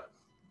 But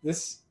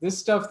this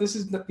stuff,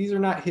 these are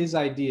not his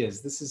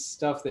ideas. This is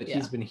stuff that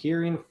he's been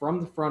hearing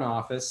from the front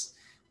office,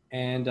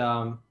 and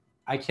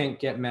I can't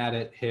get mad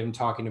at him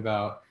talking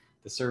about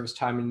the service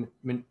time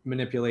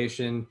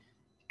manipulation,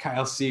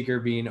 Kyle Seager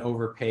being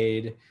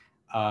overpaid,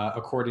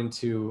 according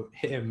to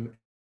him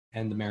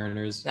and the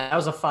Mariners. That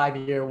was a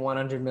 5-year,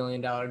 $100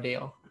 million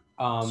deal.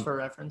 Just for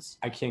reference.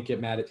 I can't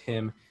get mad at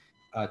him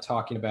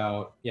talking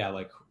about,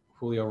 like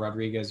Julio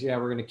Rodriguez. Yeah,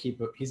 we're going to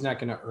keep – he's not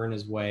going to earn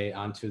his way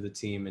onto the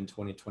team in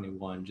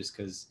 2021 just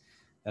because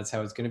that's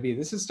how it's going to be.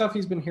 This is stuff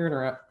he's been hearing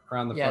around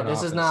the front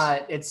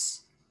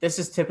office. This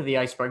is tip of the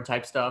iceberg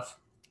type stuff.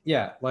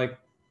 Yeah, like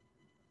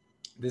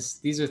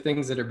these are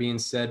things that are being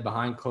said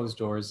behind closed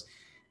doors,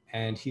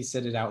 and he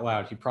said it out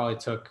loud. He probably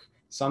took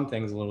some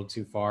things a little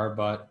too far,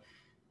 but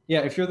yeah,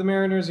 if you're the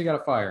Mariners, you got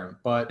to fire him.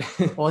 But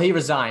well, he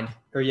resigned.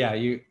 Or yeah,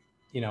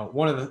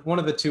 one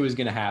of the two is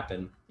going to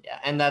happen. Yeah,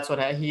 and that's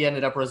what he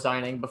ended up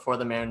resigning before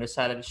the Mariners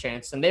had a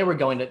chance, and they were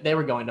going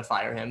to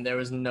fire him. There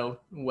was no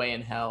way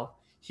in hell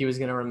he was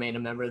going to remain a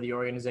member of the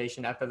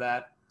organization after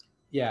that.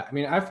 Yeah, I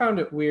mean, I found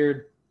it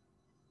weird.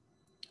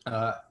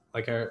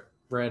 Like I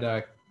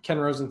read Ken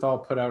Rosenthal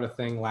put out a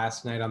thing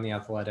last night on The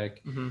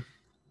Athletic.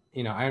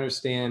 Mm-hmm. I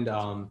understand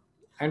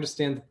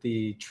that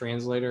the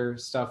translator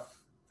stuff,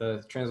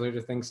 the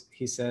translator things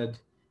he said,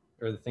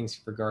 or the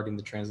things regarding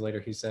the translator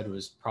he said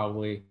was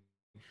probably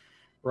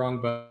wrong,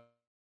 but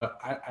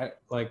I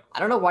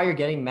don't know why you're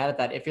getting mad at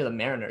that if you're the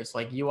Mariners.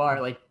 Like you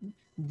are, like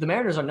the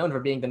Mariners are known for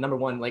being the number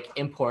one like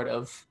import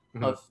of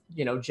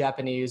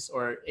Japanese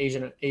or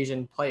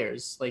Asian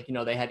players. Like,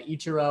 they had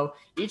Ichiro.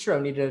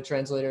 Ichiro needed a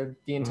translator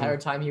the entire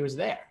time he was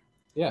there.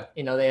 Yeah.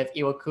 They have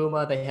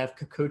Iwakuma, they have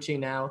Kikuchi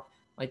now.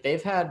 Like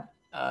they've had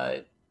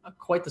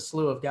quite the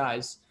slew of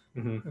guys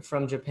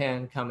from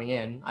Japan coming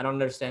in. I don't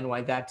understand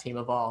why that team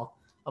of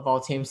all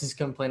teams is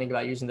complaining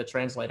about using the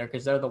translator,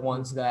 because they're the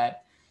ones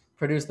that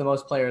produce the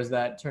most players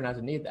that turn out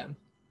to need them.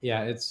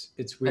 Yeah, it's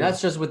weird. And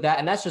that's just with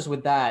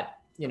that,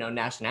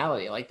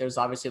 nationality. Like there's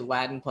obviously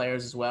Latin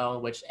players as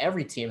well, which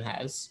every team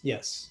has.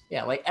 Yes.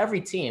 Yeah, like every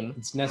team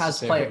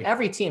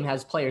every team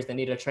has players that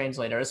need a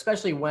translator,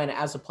 especially when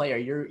as a player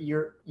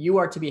you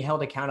are to be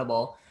held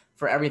accountable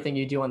for everything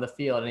you do on the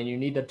field, and you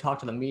need to talk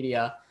to the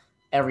media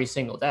every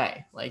single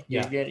day. Like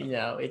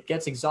it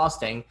gets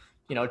exhausting,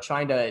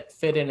 trying to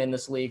fit in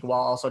this league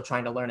while also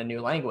trying to learn a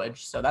new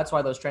language. So that's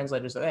why those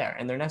translators are there,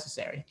 and they're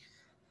necessary.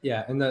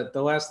 Yeah, and the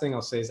last thing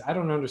I'll say is I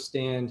don't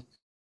understand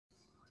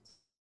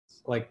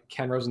like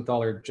Ken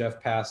Rosenthal or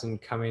Jeff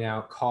Passan coming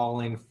out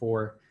calling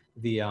for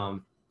the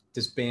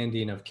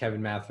disbanding of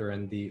Kevin Mather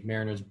and the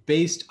Mariners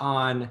based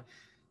on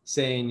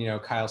saying,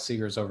 Kyle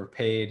Seager's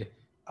overpaid,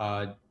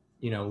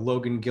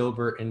 Logan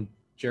Gilbert and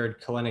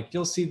Jared Kelenic.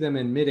 You'll see them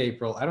in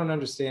mid-April. I don't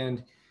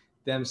understand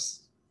them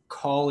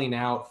calling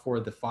out for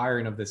the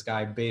firing of this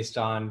guy based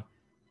on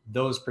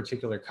those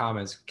particular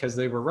comments, because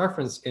they were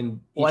referenced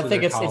in each I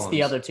think of their it's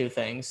the other two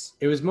things.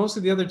 It was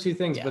mostly the other two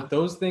things, yeah. But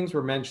those things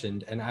were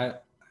mentioned, and I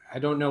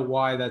don't know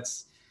why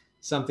that's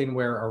something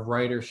where a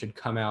writer should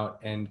come out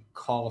and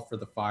call for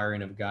the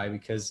firing of a guy,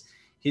 because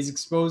he's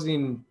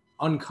exposing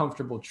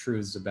uncomfortable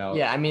truths about.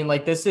 Yeah, I mean,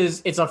 like it's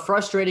a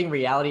frustrating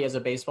reality as a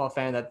baseball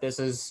fan that this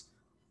is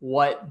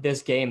what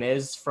this game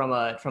is from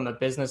a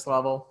business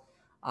level.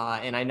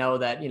 And I know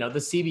that, the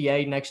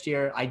CBA next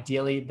year,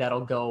 ideally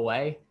that'll go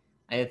away.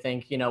 I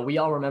think, we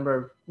all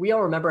remember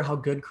how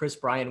good Chris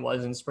Bryant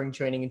was in spring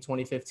training in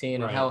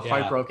 2015 and how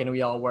heartbroken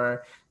we all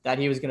were that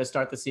he was going to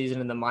start the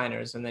season in the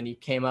minors. And then he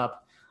came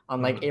up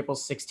on like April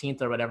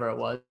 16th or whatever it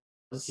was.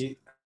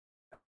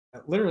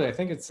 Literally, I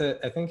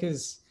think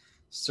his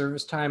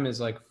service time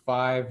is like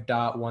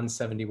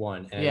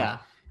 5.171. And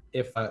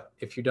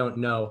if you don't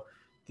know,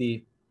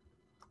 the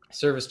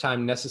service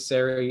time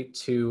necessary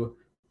to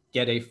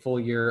get a full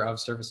year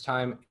of service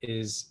time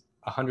is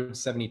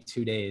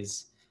 172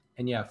 days.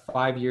 And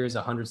 5 years,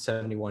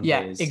 171 days.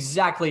 Yeah,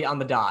 exactly on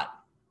the dot.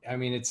 I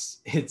mean, it's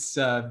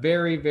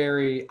very,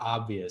 very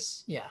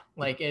obvious. Yeah,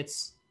 like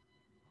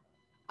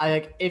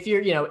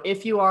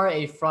if you are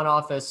a front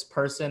office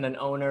person, an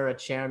owner, a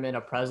chairman,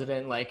 a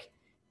president, like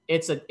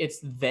it's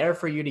there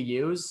for you to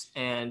use,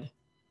 and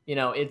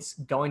it's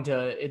going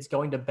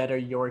to better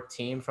your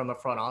team from a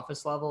front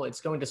office level.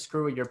 It's going to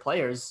screw with your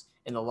players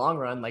in the long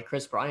run. Like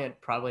Chris Bryant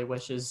probably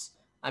wishes.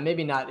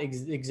 Maybe not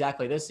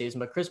exactly this season,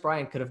 but Chris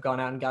Bryant could have gone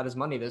out and got his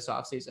money this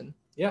offseason.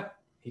 Yeah,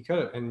 he could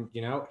have. And,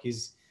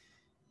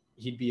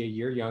 he'd be a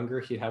year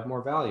younger. He'd have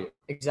more value.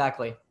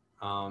 Exactly.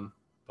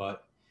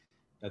 But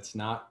that's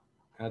not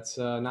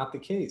the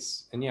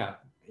case. And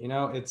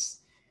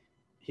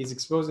he's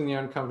exposing the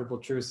uncomfortable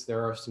truths.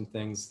 There are some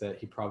things that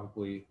he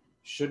probably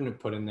shouldn't have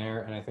put in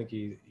there. And I think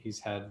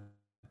he's had,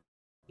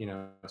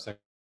 sexual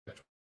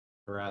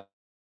harassment.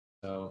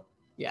 So.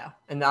 Yeah.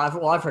 And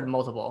I've heard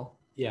multiple.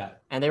 Yeah.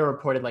 And they were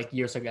reported like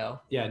years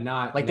ago. Yeah,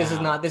 not like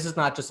now. this is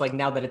not just like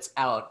now that it's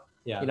out.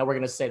 Yeah. We're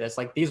gonna say this.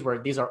 Like these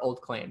are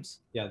old claims.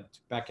 Yeah,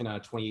 back in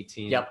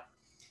 2018. Yep.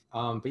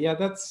 But yeah,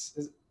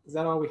 is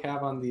that all we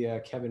have on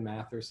the Kevin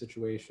Mather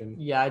situation?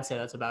 Yeah, I'd say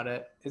that's about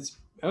it.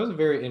 That was a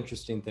very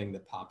interesting thing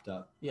that popped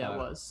up. Yeah, it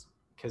was.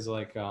 Because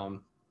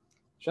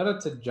shout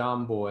out to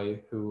John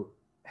Boy who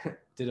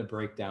did a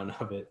breakdown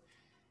of it.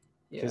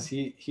 Because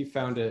he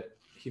found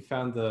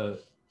the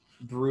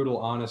brutal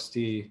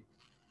honesty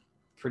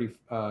pretty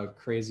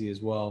crazy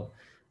as well.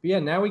 But yeah,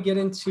 now we get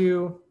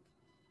into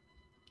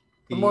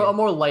A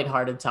more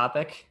lighthearted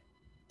topic.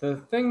 the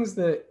things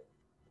that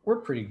we're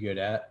pretty good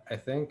at, I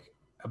think,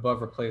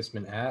 above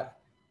replacement at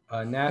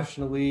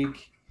National League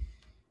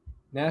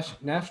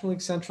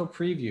Central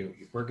preview.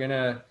 We're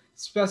gonna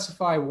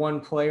specify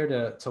one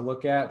player to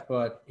look at,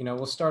 but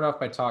we'll start off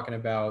by talking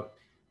about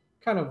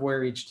kind of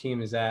where each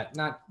team is at.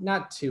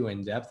 Not too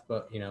in depth,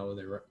 but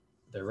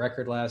their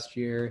record last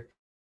year,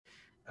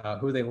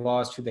 who they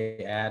lost, who they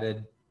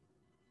added.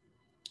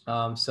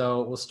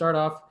 So we'll start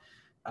off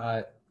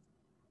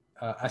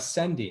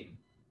ascending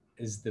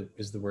is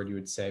the word you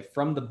would say,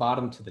 from the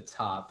bottom to the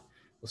top.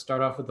 We'll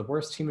start off with the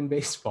worst team in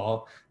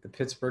baseball, the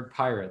Pittsburgh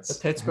Pirates.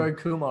 The Pittsburgh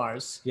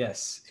Kumars.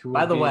 Yes.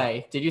 By the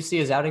way, did you see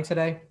his outing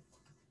today?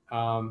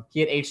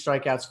 He had 8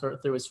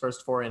 strikeouts through his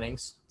first 4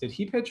 innings. Did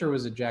he pitch or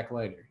was it Jack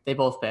Leiter? They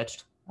both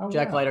pitched. Oh,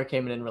 Jack wow. Leiter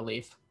came in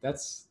relief.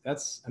 That's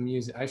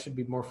amusing. I should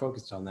be more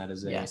focused on that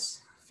as a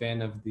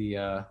fan of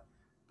the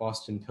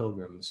Boston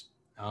Pilgrims.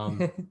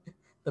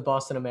 The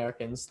Boston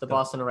Americans, the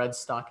Boston Red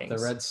Stockings.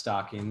 The Red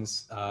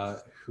Stockings,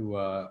 who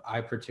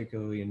I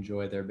particularly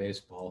enjoy their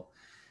baseball.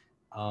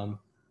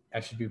 I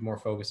should be more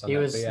focused on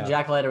that.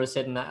 Jack Leiter was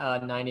hitting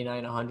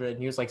 99, 100.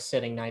 He was like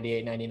sitting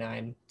 98,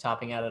 99,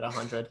 topping out at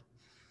 100. I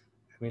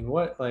mean,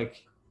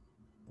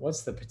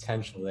 what's the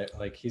potential there?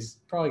 Like, he's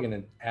probably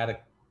going to add a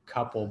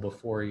couple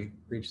before he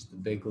reaches the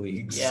big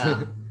leagues.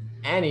 Yeah.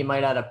 And he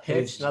might add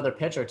another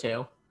pitch or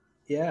two.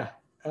 Yeah.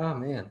 Oh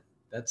man,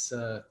 that's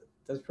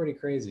pretty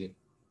crazy.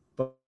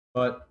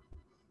 But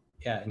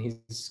yeah, and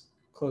he's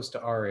close to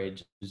our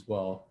age as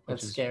well.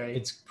 That's scary.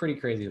 It's pretty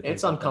crazy.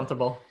 It's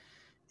uncomfortable.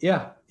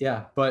 Yeah.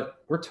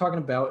 But we're talking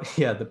about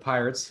the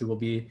Pirates, who will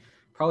be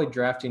probably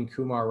drafting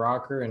Kumar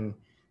Rocker and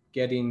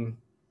getting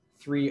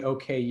 3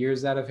 okay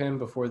years out of him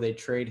before they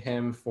trade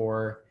him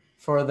for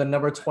the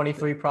number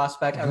 23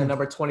 prospect and the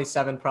number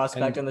 27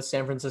 prospect in the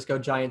San Francisco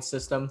Giants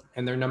system.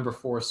 And their number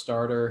 4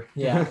 starter,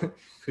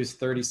 who's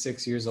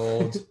 36 years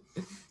old,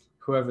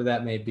 whoever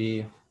that may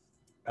be.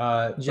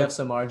 Jeff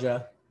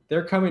Samardzija.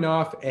 They're coming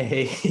off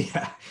a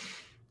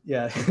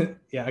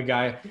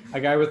guy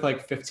with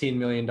like $15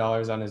 million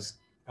on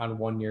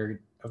 1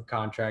 year of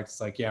contract. It's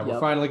like, we're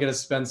finally gonna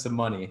spend some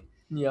money.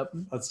 Yep.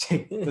 Let's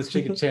take a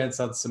chance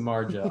on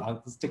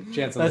Samardzija. Let's take a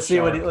chance on. Let's see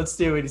what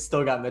he's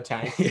still got in the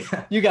tank.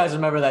 Yeah. You guys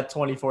remember that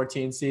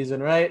 2014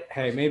 season, right?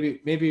 Hey,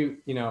 maybe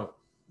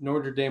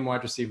Notre Dame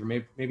wide receiver.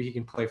 Maybe he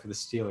can play for the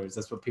Steelers.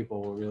 That's what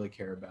people will really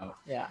care about.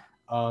 Yeah.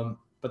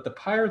 But the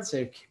Pirates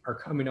are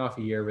coming off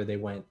a year where they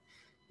went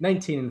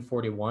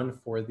 19-41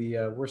 for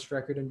the worst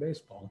record in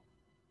baseball.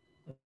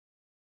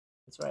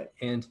 That's right.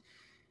 And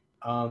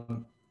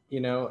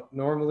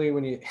normally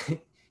when you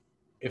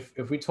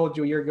if we told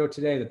you a year ago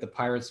today that the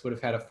Pirates would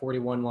have had a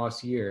 41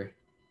 loss year,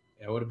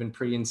 it would have been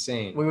pretty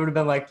insane. We would have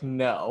been like,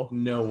 no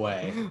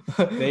way.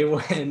 They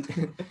went.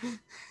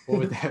 What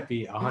would that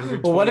be?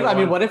 100. Well,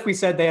 what if we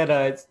said they had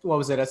a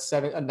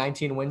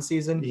 19 win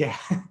season? Yeah.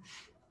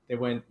 They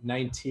went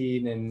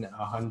 19 and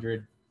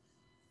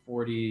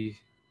 143.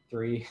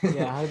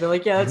 Yeah, I'd be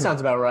like, that sounds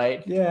about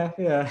right. Yeah.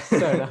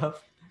 Fair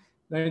enough.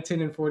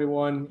 19 and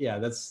 41. Yeah,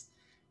 that's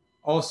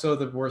also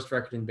the worst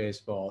record in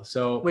baseball.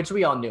 So, which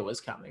we all knew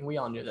was coming. We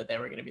all knew that they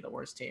were going to be the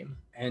worst team.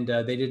 And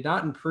they did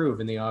not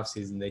improve in the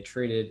offseason. They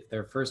traded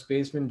their first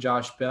baseman,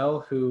 Josh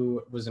Bell,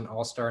 who was an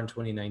all-star in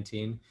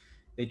 2019.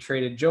 They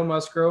traded Joe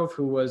Musgrove,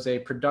 who was a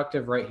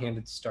productive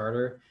right-handed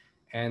starter.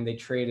 And they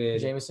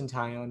traded Jameson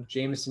Taillon,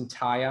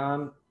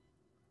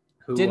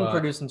 who didn't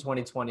produce in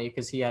 2020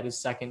 because he had his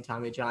second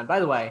Tommy John. By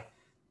the way,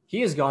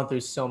 he has gone through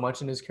so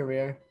much in his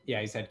career.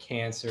 Yeah, he's had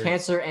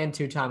cancer and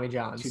 2 Tommy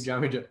Johns. Two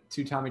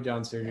Tommy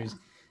John surgeries.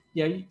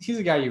 Yeah, he's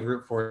a guy you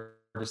root for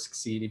to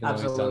succeed, even though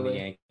he's on the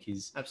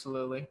Yankees.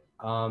 Absolutely.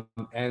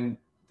 And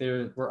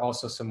there were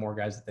also some more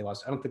guys that they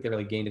lost. I don't think they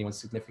really gained anyone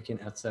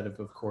significant outside of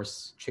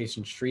course, Chase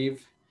and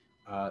Shreve.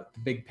 The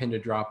big pin to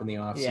drop in the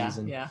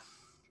offseason. Yeah.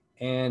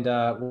 And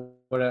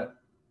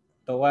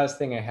the last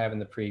thing I have in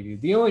the preview,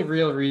 the only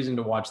real reason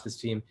to watch this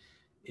team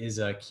is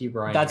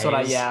Ke'Bryan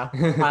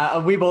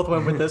Hayes. We both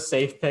went with the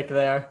safe pick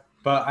there.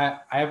 But I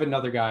have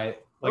another guy.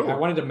 Like, I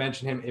wanted to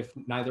mention him if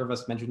neither of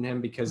us mentioned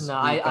him because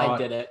I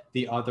did it.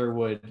 The other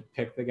would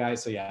pick the guy.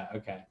 So yeah,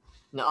 okay.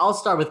 No, I'll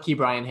start with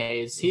Ke'Bryan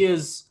Hayes. He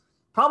is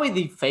probably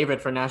the favorite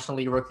for National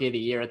League Rookie of the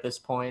Year at this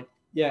point.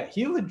 Yeah,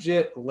 he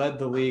legit led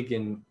the league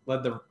and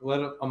led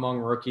among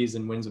rookies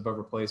in wins above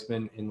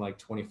replacement in like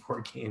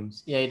 24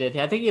 games. Yeah, he did.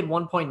 I think he had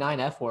 1.9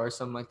 FWAR or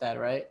something like that,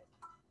 right?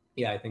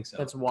 Yeah, I think so.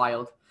 That's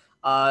wild.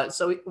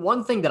 So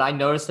one thing that I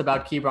noticed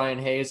about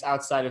Ke'Bryan Hayes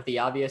outside of the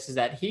obvious is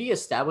that he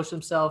established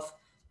himself.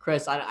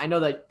 Chris, I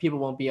know that people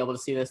won't be able to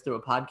see this through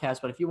a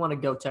podcast, but if you want to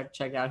go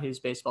check out his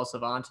Baseball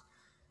Savant,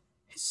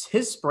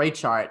 his spray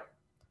chart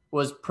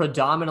was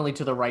predominantly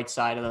to the right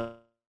side of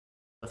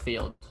the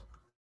field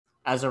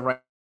as a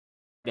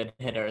right-handed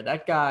hitter.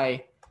 That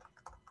guy,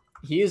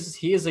 he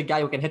is a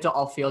guy who can hit to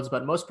all fields,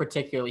 but most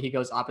particularly he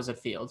goes opposite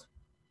field,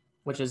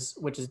 which is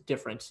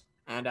different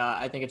And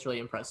I think it's really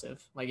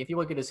impressive. Like if you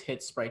look at his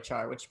hit spray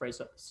chart, which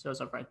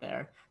shows up right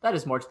there, that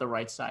is more to the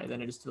right side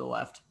than it is to the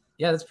left.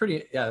 Yeah, that's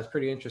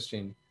pretty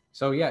interesting.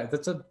 So yeah,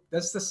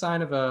 that's the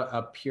sign of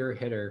a pure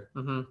hitter.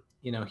 Mm-hmm.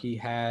 You know, he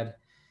had,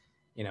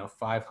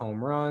 5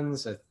 home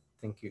runs. I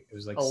think it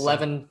was like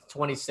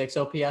 1126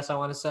 OPS, I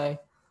want to say.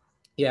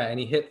 Yeah, and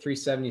he hit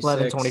 376.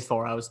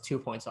 1124. I was 2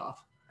 points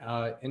off.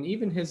 And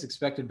even his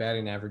expected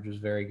batting average was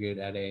very good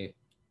at a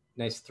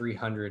nice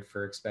 300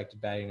 for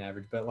expected batting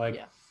average. But like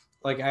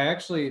I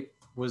actually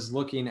was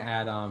looking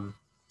at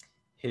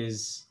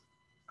his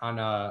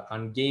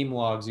on game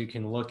logs. You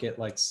can look at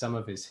like some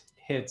of his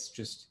hits,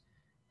 just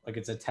like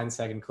it's a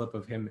 10-second clip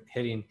of him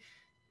hitting.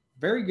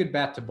 Very good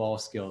bat to ball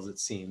skills, it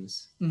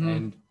seems. Mm-hmm.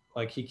 And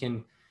like he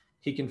can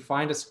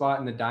find a spot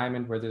in the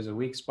diamond where there's a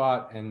weak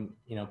spot and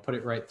put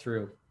it right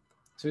through.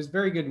 So he's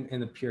very good in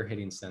the pure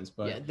hitting sense.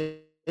 But yeah,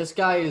 this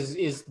guy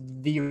is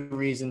the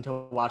reason to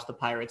watch the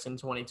Pirates in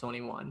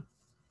 2021.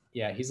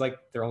 Yeah, he's like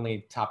their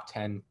only top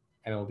 10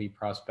 MLB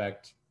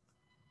prospect,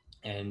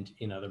 and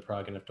they're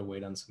probably gonna have to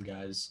wait on some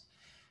guys.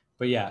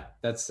 But yeah,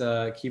 that's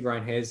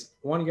Ke'Bryan Hayes.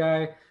 One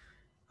guy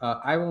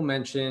I will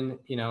mention.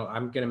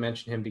 I'm gonna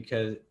mention him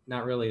because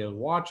not really to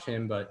watch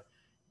him, but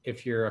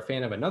if you're a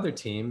fan of another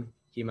team,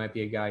 he might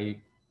be a guy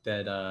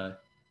that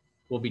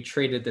will be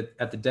traded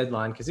at the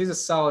deadline because he's a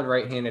solid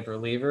right-handed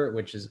reliever,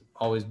 which is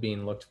always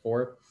being looked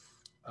for.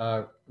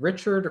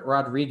 Richard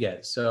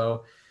Rodriguez.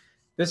 So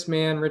this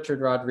man, Richard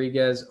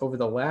Rodriguez, over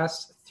the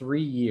last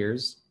 3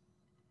 years,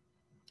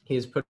 he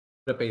has put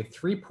up a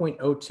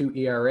 3.02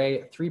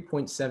 ERA,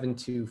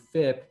 3.72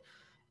 FIP,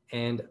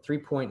 and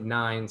 3.9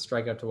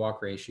 strikeout to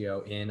walk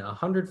ratio in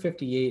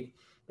 158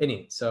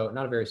 innings. So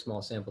not a very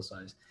small sample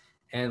size.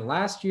 And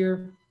last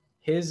year,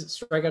 his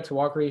strikeout to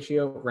walk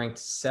ratio ranked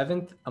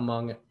 7th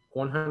among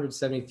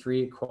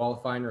 173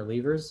 qualifying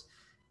relievers,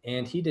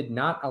 and he did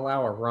not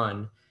allow a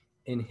run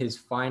in his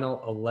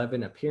final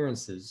 11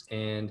 appearances.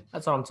 And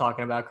that's what I'm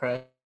talking about,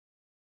 Chris.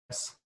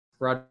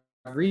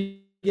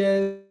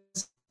 Rodriguez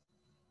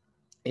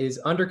is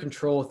under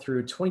control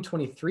through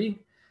 2023,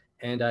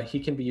 and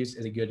he can be used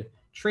as a good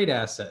trade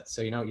asset.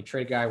 So, you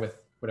trade a guy with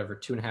whatever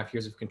 2.5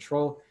 years of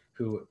control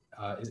who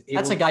is able.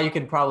 That's a guy you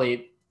can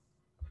probably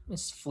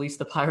just fleece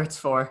the Pirates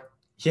for.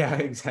 Yeah,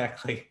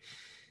 exactly.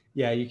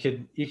 Yeah, you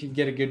could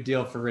get a good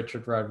deal for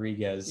Richard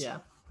Rodriguez. Yeah.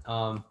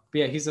 But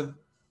yeah, he's a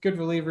good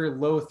reliever,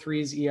 low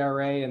 3s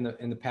ERA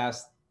in the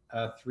past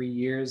 3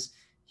 years.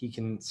 He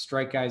can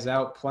strike guys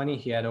out plenty.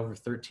 He had over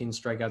 13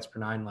 strikeouts per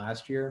 9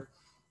 last year,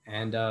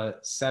 and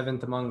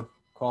 7th among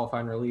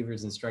qualifying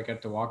relievers in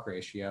strikeout to walk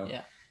ratio.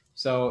 Yeah.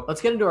 So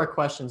let's get into our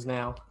questions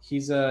now.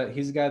 He's a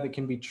guy that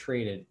can be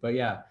traded. But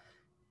yeah.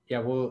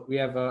 We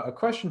have a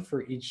question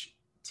for each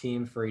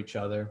team for each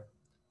other.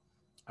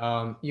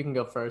 You can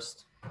go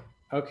first.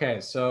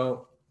 Okay,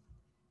 so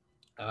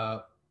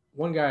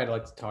one guy I'd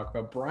like to talk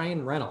about,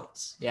 Bryan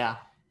Reynolds. Yeah.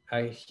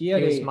 He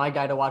was my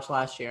guy to watch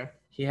last year.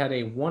 He had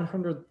a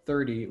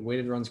 130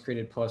 weighted runs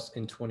created plus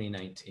in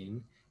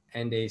 2019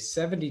 and a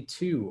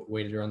 72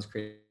 weighted runs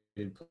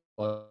created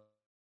plus.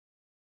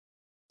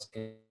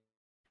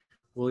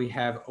 Will he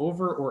have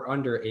over or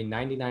under a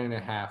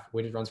 99.5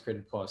 weighted runs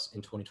created plus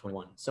in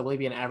 2021? So will he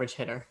be an average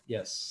hitter?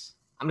 Yes.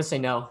 I'm going to say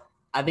no.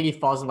 I think he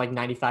falls in like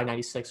 95,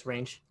 96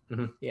 range.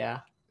 Mm-hmm. Yeah.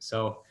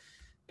 So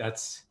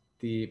that's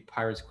the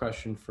Pirates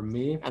question for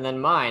me. And then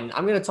mine,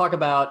 I'm going to talk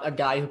about a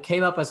guy who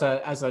came up as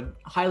a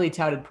highly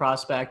touted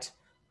prospect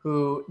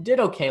who did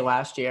okay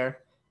last year,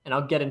 and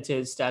I'll get into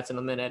his stats in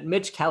a minute.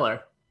 Mitch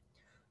Keller.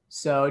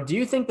 So do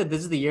you think that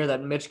this is the year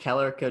that Mitch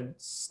Keller could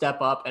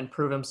step up and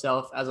prove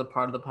himself as a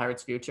part of the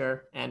Pirates'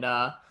 future? And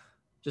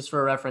just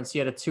for reference, he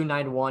had a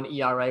 2.91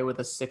 ERA with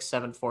a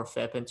 6.74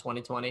 FIP in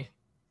 2020.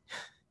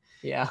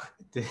 Yeah.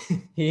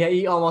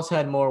 He almost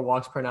had more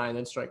walks per 9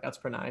 than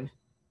strikeouts per 9.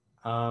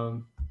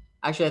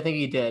 Actually, I think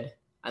he did.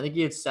 I think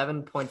he had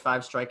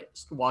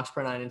 7.5 walks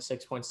per 9 and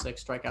 6.6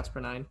 strikeouts per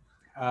 9.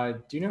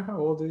 Do you know how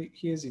old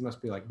he is? He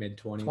must be like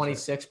mid-20s.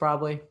 26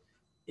 probably.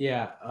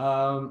 Yeah.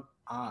 I'm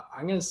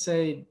going to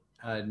say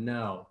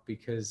no,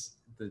 because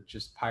the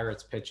just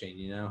Pirates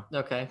pitching,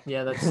 Okay.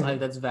 Yeah,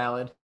 that's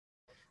valid.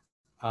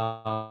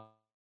 Probably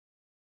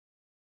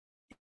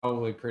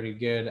pretty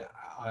good.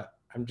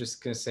 I'm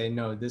just going to say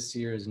no, this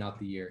year is not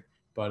the year,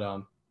 but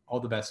all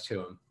the best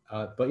to him.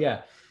 But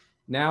yeah,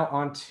 now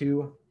on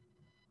to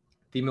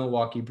the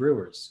Milwaukee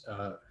Brewers,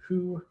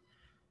 who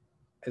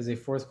as a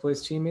 4th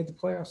place team made the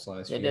playoffs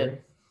last year. They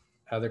did.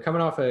 They're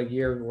coming off a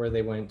year where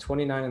they went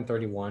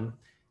 29-31.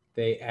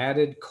 They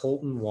added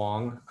Colton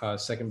Wong,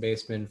 second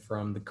baseman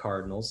from the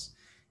Cardinals,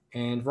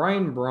 and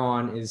Ryan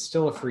Braun is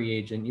still a free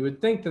agent. You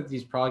would think that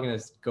he's probably going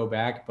to go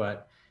back,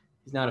 but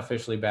he's not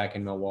officially back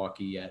in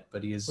Milwaukee yet.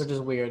 But he is, which is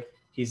weird.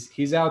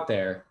 He's out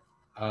there.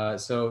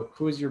 So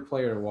who is your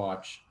player to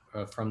watch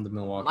from the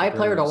Milwaukee My Brewers?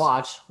 player to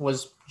watch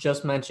was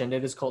just mentioned.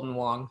 It is Colton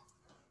Wong.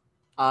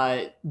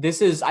 I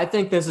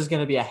think this is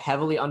going to be a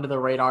heavily under the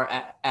radar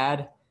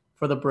ad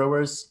for the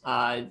Brewers.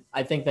 I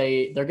think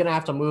they're going to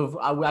have to move.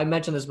 I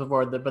mentioned this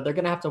before, but they're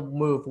going to have to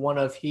move one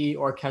of he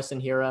or Keston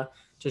Hiura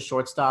to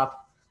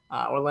shortstop.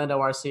 Orlando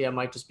Arcia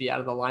might just be out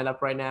of the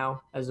lineup right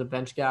now as a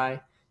bench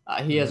guy.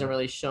 He hasn't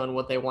really shown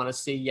what they want to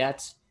see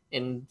yet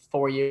in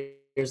 4 years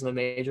in the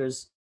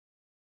majors.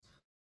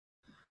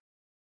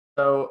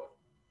 So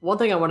one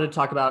thing I wanted to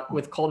talk about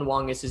with Colton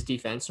Wong is his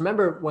defense.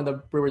 Remember when the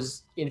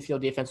Brewers'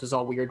 infield defense was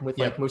all weird with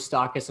like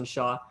Moustakas and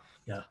Shaw?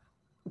 Yeah.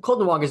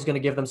 Colton Wong is going to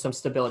give them some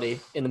stability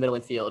in the middle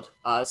infield.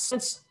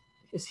 Since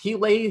he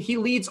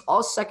leads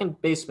all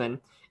second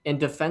basemen in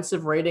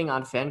defensive rating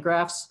on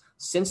Fangraphs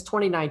since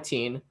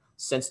 2019,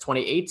 since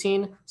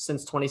 2018,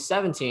 since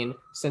 2017,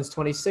 since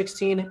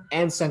 2016,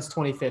 and since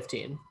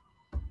 2015.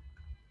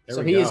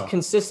 So he has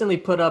consistently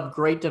put up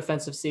great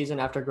defensive season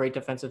after great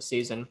defensive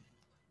season.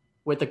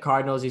 With the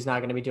Cardinals, he's not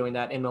going to be doing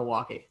that in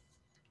Milwaukee.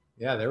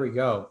 Yeah, there we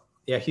go.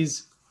 Yeah,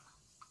 he's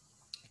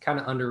kind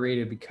of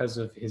underrated because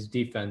of his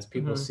defense.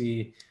 People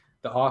see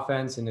the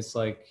offense and it's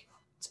like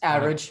it's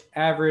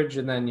average,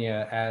 and then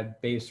add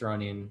base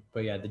running.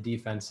 But yeah, the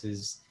defense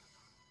is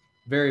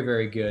very,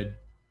 very good.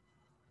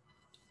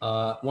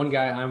 One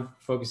guy I'm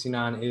focusing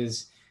on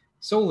is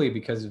solely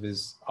because of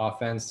his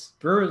offense.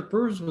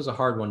 Brewers was a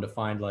hard one to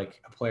find like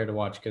a player to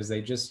watch because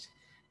they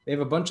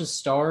have a bunch of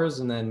stars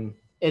and then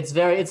it's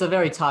a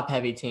very top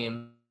heavy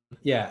team.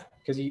 Yeah,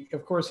 because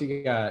of course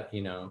you got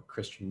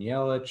Christian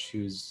Yelich,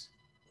 who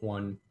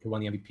won the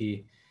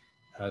MVP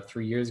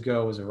 3 years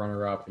ago, was a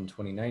runner-up in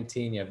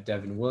 2019. You have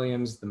Devin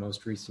Williams, the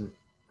most recent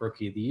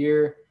Rookie of the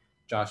Year,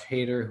 Josh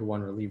Hader, who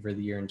won Reliever of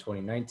the Year in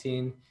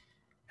 2019,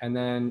 and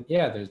then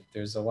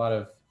there's a lot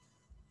of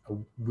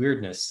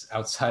weirdness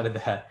outside of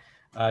that.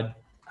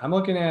 I'm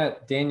looking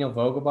at Daniel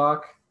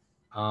Vogelbach.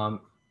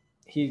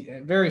 He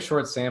very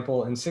short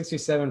sample in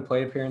 67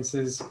 plate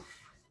appearances.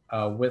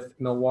 With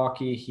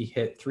Milwaukee, he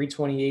hit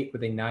 328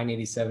 with a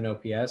 987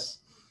 OPS,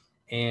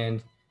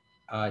 and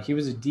he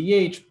was a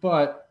DH.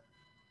 But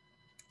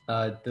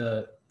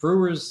the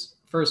Brewers'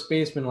 first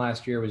baseman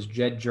last year was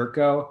Jed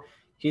Jerko.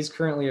 He's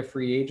currently a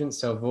free agent,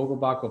 so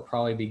Vogelbach will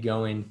probably be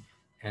going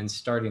and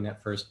starting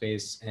at first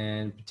base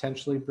and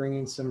potentially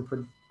bringing some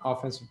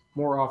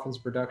more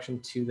offensive production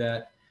to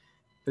that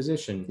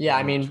position. Yeah,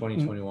 I mean,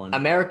 2021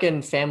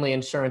 American Family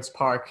Insurance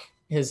Park.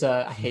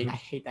 I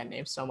hate that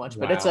name so much,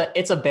 but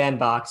it's a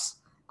bandbox.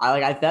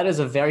 That is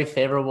a very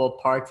favorable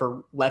park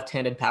for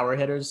left-handed power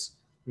hitters,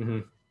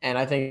 and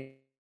I think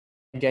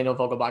Daniel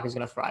Vogelbach is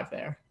going to thrive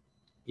there.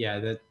 Yeah,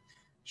 that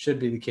should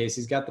be the case.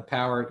 He's got the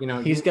power.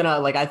 He's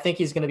gonna I think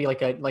he's gonna be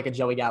like a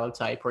Joey Gallo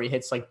type where he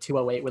hits like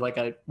 208 with like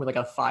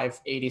a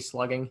 580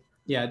 slugging.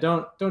 Yeah,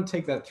 don't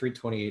take that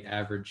 328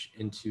 average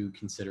into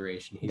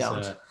consideration.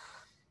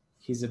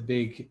 He's a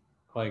big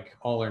like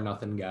all or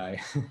nothing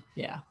guy.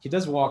 Yeah, he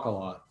does walk a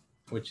lot,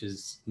 which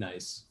is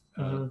nice.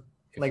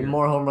 Like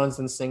more home runs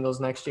than singles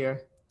next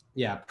year.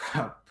 Yeah,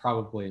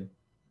 probably.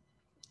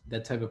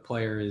 That type of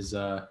player is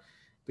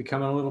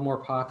becoming a little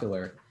more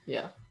popular.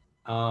 Yeah.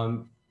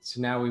 So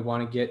now we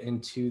want to get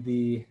into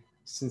the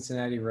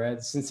Cincinnati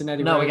Reds. We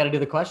got to do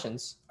the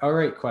questions. All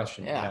right,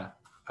 question. Yeah.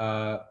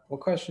 What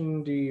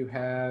question do you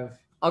have?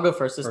 I'll go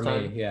first this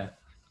time. Me? Yeah.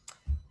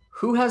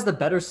 Who has the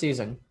better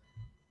season,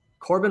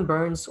 Corbin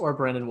Burnes or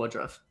Brandon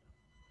Woodruff?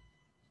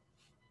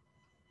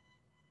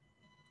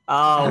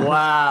 Oh,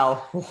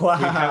 wow. Wow.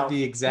 We have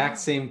the exact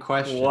same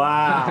question.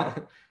 Wow.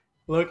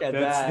 Look at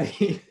that.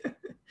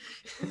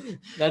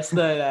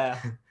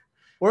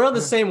 We're on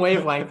the same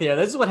wavelength here.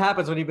 This is what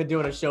happens when you've been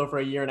doing a show for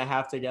a year and a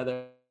half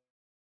together.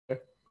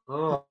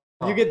 Oh.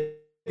 You get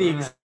the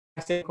exact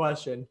same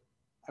question.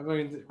 I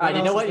mean, all right,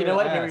 you know what?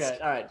 Here we go.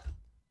 All right.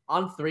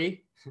 On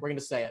 3, we're going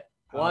to say it.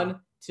 1,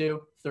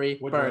 2, 3,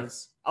 Woodruff.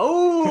 Burnes.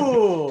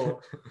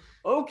 Oh,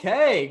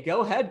 okay.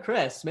 Go ahead,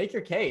 Chris. Make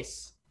your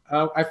case.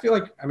 I feel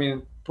like,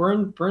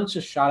 Burnes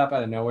just shot up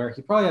out of nowhere.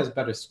 He probably has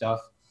better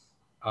stuff.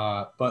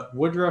 But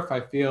Woodruff, I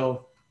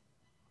feel,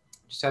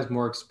 just has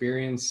more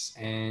experience,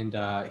 and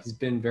he's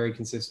been very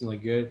consistently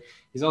good.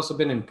 He's also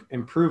been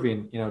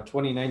improving.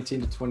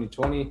 2019 to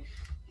 2020,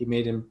 he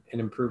made an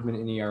improvement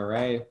in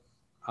ERA.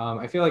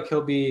 I feel like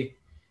he'll be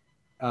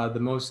the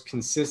most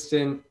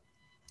consistent.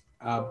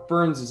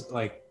 Burnes is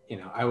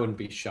I wouldn't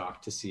be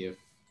shocked to see if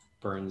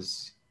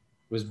Burnes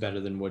was better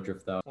than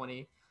Woodruff, though.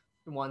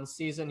 21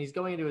 season. He's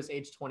going into his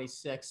age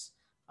 26.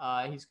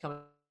 He's coming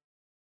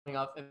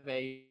off of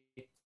a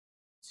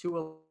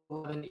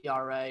 2.11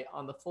 ERA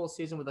on the full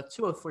season with a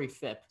 2.03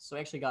 FIP. So he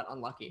actually got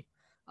unlucky.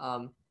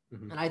 And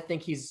I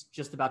think he's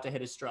just about to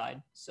hit his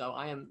stride. So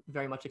I am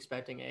very much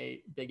expecting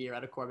a big year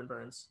out of Corbin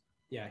Burnes.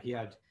 Yeah, he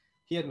had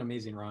an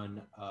amazing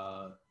run.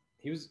 I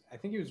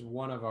think he was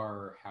one of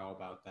our how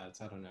about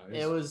that's. I don't know.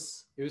 It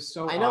was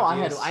so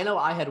obvious. I know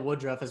I had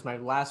Woodruff as my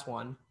last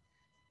one.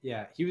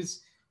 Yeah, he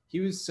was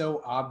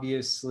so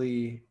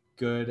obviously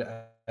good.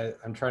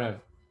 I'm trying to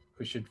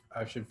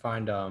I should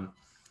find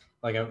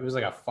it was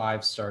like a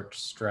 5-start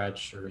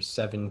stretch or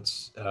 7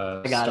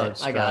 I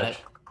got it.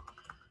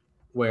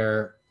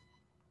 Where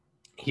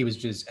he was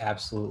just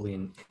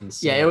absolutely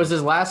insane. Yeah, it was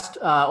his last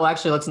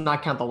actually let's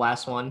not count the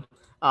last one.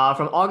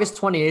 From August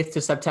 28th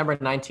to September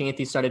 19th,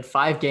 he started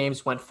 5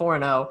 games, went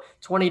 4-0,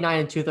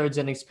 29 2/3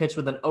 innings, pitched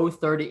with an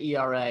 0.30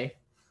 ERA.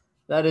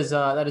 That is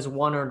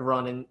one earned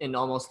run in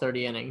almost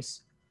 30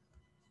 innings.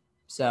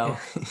 So,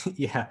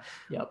 yeah,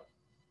 yep.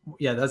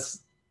 Yeah, that's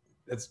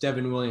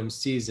Devin Williams'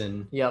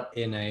 season. Yep.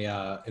 In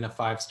a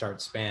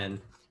 5-start span,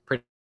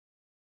 pretty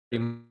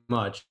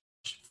much.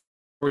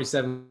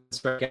 47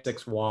 strikeouts,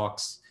 6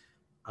 walks,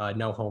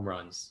 no home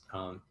runs.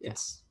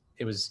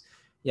 It was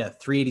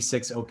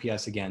 386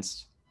 OPS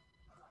against.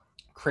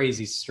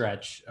 Crazy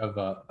stretch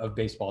of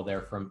baseball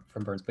there from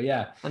Burns, but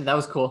yeah, and that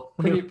was cool.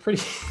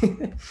 Pretty.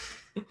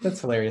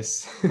 That's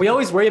hilarious. We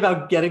always worry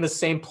about getting the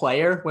same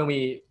player when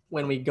we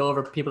go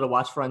over people to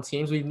watch for on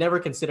teams. We've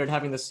never considered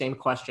having the same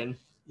question.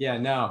 Yeah,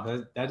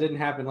 no, that didn't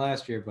happen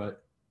last year,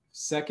 but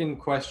second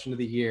question of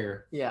the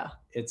year. Yeah,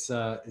 it's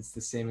the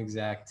same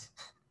exact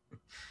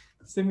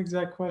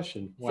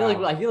question.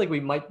 Wow. I feel like we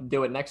might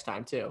do it next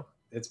time too.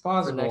 It's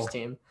possible. For next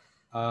team.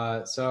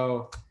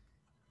 So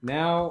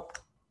now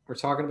we're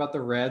talking about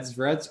the Reds.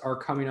 Reds are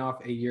coming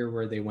off a year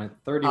where they went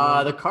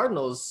 31. The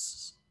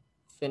Cardinals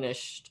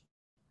finished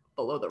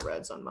below the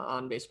Reds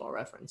on Baseball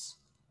Reference.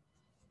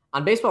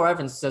 On Baseball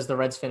Reference, it says the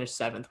Reds finished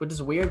 7th, which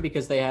is weird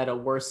because they had a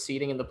worse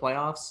seeding in the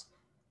playoffs.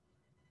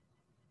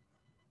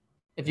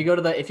 If you go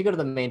to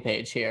the main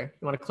page here,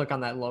 you want to click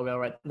on that logo,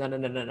 right? No.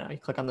 You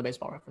click on the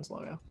Baseball Reference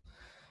logo.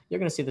 You're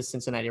going to see the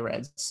Cincinnati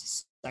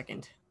Reds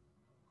 2nd.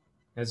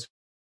 That's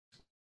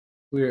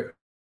weird.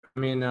 I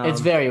mean,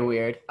 it's very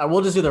weird.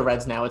 We'll just do the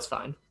Reds now. It's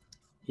fine.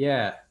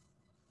 Yeah,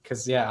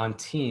 because on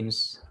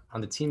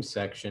the team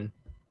section,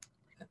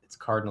 it's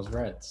Cardinals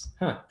Reds.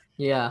 Huh.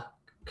 Yeah.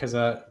 Because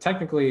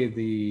technically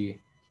the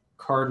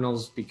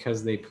Cardinals,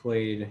 because they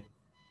played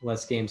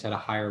less games, had a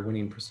higher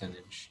winning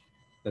percentage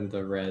than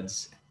the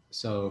Reds.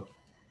 So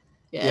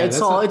yeah, it's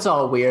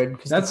all weird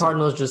because the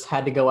Cardinals just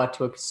had to go out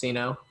to a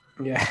casino.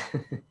 Yeah.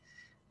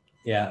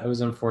 Yeah, it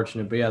was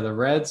unfortunate. But yeah, the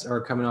Reds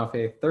are coming off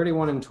a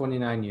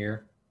 31-29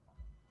 year.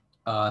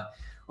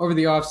 Over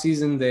the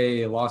offseason,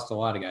 they lost a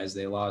lot of guys.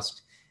 They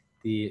lost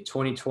the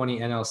 2020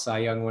 NL Cy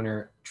Young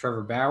winner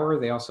Trevor Bauer.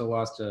 They also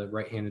lost a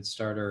right-handed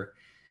starter,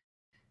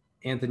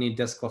 Anthony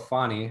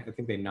Desclafani. I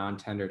think they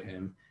non-tendered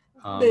him.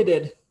 They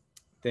did.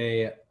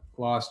 They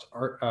lost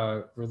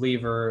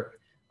reliever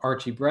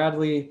Archie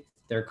Bradley.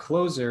 Their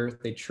closer,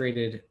 they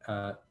traded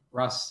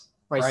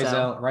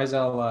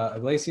Raisel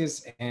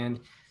Iglesias, and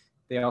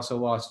they also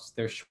lost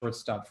their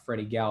shortstop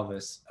Freddie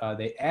Galvis.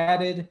 They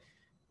added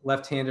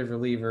left-handed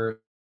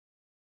reliever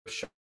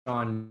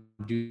Sean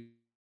Doolittle.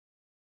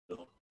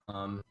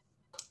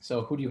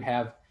 So who do you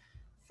have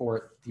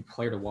for the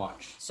player to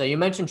watch? So you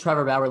mentioned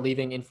Trevor Bauer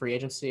leaving in free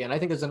agency, and I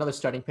think there's another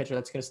starting pitcher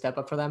that's going to step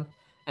up for them,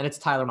 and it's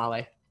Tyler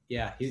Mahle.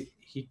 Yeah,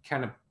 he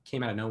kind of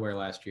came out of nowhere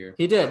last year.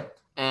 He did,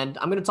 and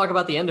I'm going to talk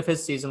about the end of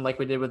his season like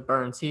we did with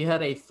Burns. He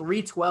had a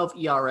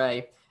 3.12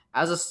 ERA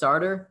as a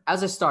starter.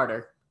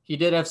 He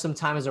did have some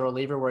time as a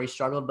reliever where he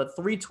struggled, but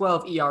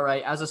 3.12 ERA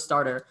as a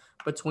starter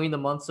between the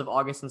months of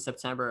August and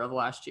September of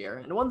last year.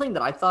 And one thing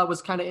that I thought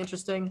was kind of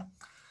interesting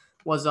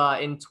was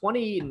in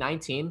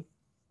 2019,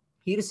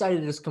 he decided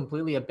to just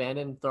completely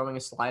abandon throwing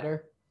a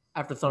slider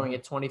after throwing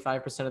it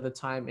 25% of the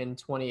time in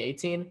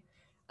 2018. And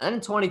then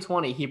in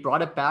 2020, he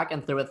brought it back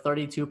and threw it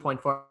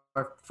 32.4%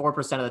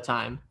 of the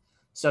time.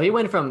 So he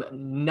went from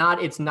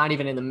it's not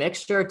even in the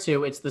mixture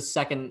to it's the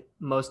second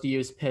most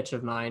used pitch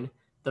of mine,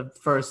 the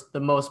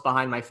most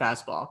behind my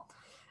fastball.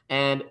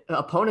 And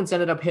opponents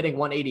ended up hitting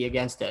 180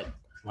 against it.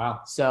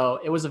 Wow. So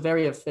it was a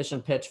very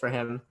efficient pitch for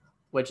him,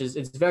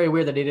 it's very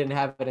weird that he didn't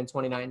have it in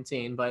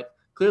 2019, but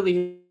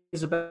clearly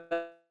he's a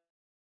better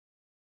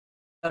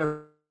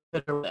hitter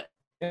with it.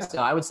 Yeah. So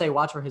I would say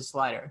watch for his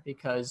slider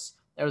because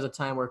there was a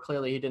time where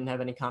clearly he didn't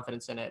have any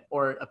confidence in it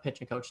or a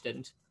pitching coach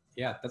didn't.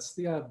 Yeah, that's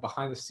the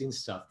behind the scenes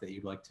stuff that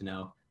you'd like to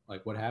know,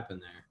 like what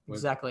happened there.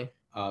 Exactly.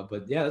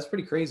 But yeah, that's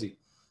pretty crazy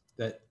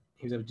that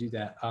he was able to do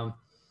that.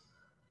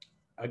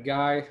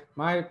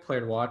 My player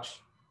to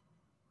watch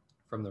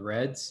from the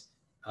Reds,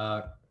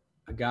 a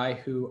guy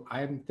who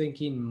I'm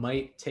thinking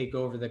might take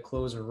over the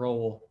closer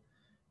role,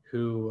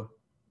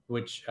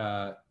 which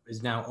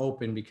is now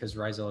open because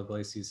Raisel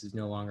Iglesias is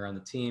no longer on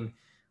the team.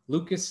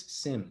 Lucas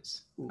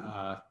Sims.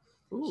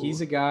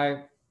 He's a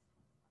guy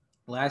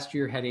last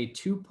year had a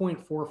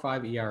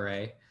 2.45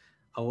 ERA,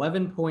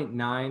 11.9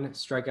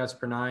 strikeouts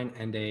per 9,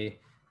 and a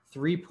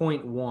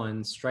 3.1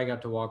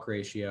 strikeout to walk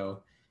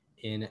ratio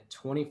in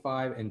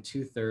 25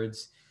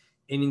 2/3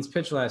 innings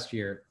pitched last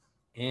year.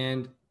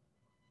 And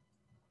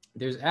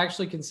there's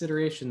actually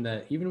consideration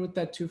that even with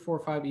that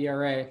 2.45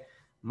 ERA,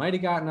 might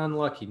have gotten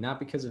unlucky, not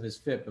because of his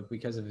FIP, but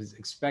because of his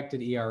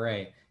expected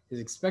ERA. His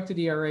expected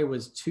ERA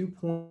was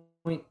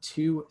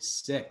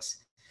 2.26.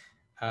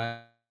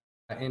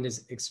 And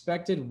his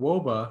expected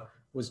WOBA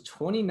was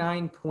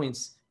 29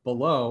 points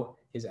below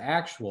his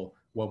actual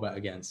WOBA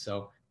against.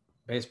 So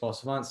Baseball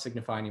Savant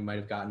signifying he might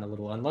have gotten a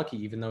little unlucky,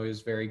 even though he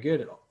was very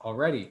good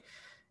already.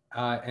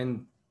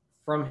 And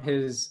from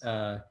his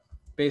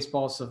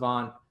Baseball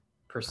Savant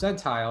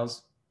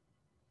percentiles,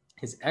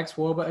 his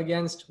ex-WOBA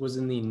against was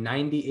in the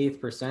 98th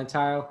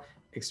percentile,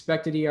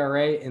 expected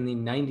ERA in the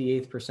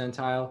 98th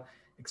percentile,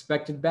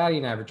 Expected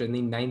batting average in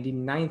the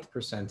 99th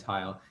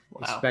percentile.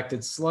 Wow.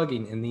 Expected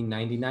slugging in the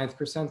 99th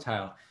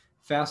percentile.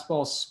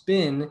 Fastball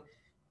spin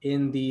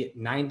in the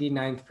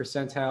 99th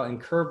percentile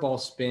and curveball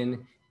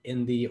spin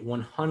in the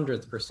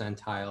 100th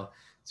percentile.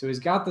 So he's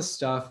got the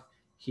stuff.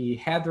 He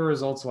had the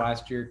results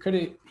last year. Could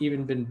have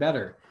even been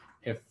better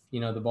if,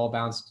 the ball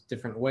bounced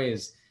different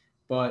ways.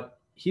 But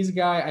he's a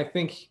guy I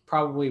think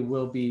probably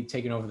will be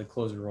taking over the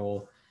closer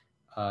role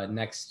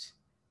next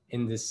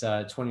in this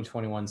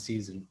 2021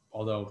 season,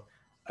 although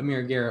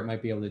Amir Garrett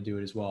might be able to do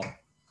it as well.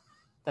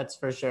 That's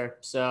for sure.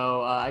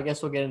 So I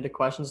guess we'll get into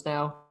questions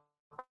now.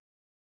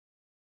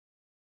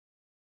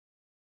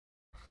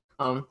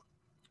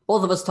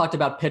 Both of us talked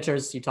about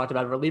pitchers. You talked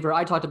about a reliever.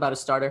 I talked about a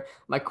starter.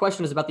 My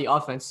question is about the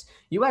offense.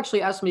 You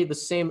actually asked me the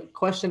same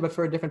question, but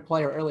for a different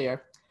player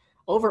earlier.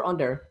 Over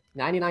under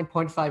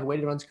 99.5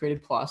 weighted runs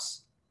created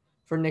plus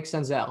for Nick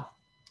Senzel.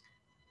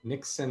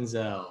 Nick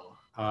Senzel.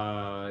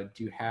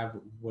 Do you have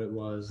what it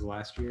was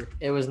last year?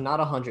 It was not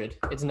 100.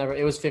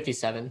 It was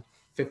 57.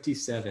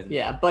 57.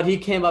 Yeah, but he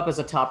came up as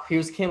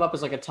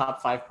like a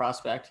top 5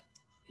 prospect.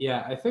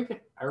 Yeah,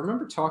 I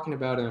remember talking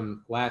about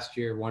him last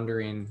year,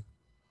 wondering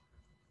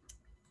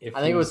if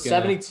I think it was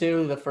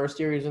 72 the first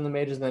year he was in the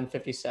majors, and then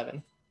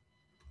 57.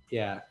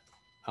 Yeah.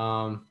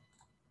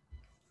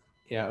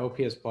 Yeah,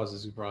 OPS plus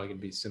is probably going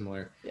to be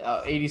similar.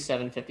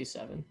 87,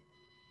 57.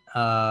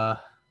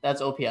 That's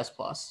OPS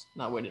plus,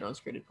 not weighted runs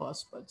created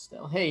plus, but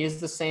still. Hey,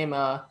 he's the same.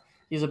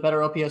 He's a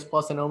better OPS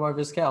plus than Omar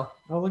Vizquel.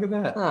 Oh, look at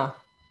that.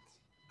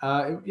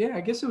 Huh. Yeah,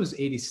 I guess it was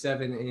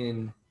 87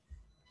 in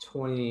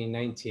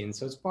 2019,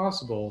 so it's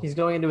possible. He's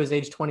going into his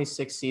age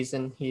 26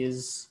 season. He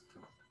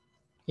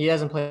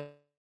hasn't played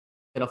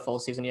a full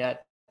season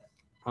yet.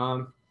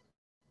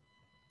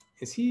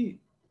 Is he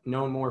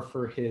known more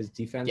for his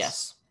defense?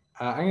 Yes.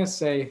 I'm gonna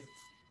say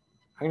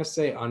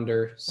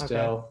under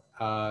still.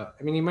 Okay. I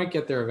mean, he might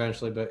get there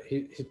eventually, but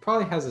he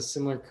probably has a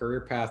similar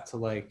career path to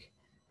like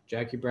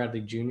Jackie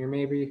Bradley Jr.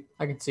 Maybe.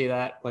 I could see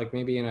that. Like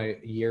maybe in a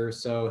year or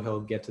so he'll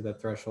get to that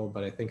threshold,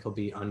 but I think he'll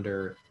be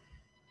under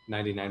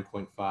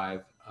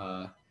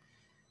 99.5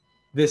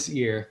 this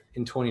year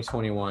in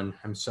 2021.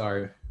 I'm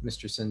sorry,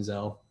 Mr.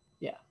 Senzel.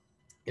 Yeah.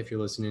 If you're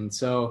listening.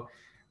 So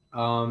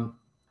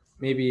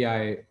maybe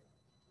I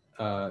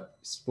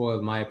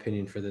spoiled my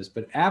opinion for this,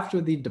 but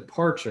after the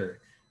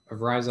departure of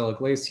Raisel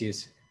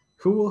Iglesias,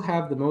 who will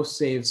have the most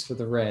saves for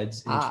the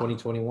Reds in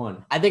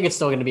 2021? I think it's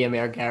still going to be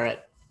Amir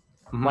Garrett.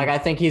 Mm-hmm. Like, I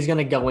think he's going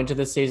to go into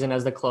the season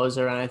as the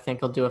closer, and I think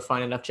he'll do a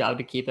fine enough job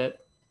to keep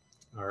it.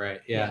 All right.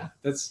 Yeah.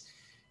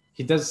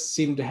 He does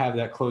seem to have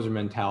that closer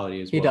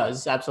mentality as well. He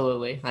does.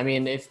 Absolutely. I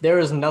mean, if there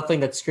is nothing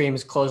that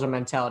screams closer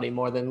mentality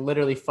more than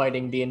literally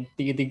fighting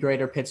the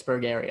greater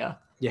Pittsburgh area.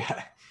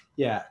 Yeah.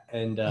 Yeah.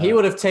 And he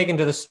would have taken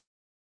to the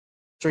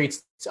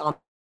streets on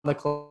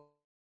the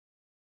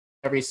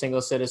every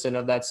single citizen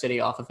of that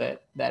city off of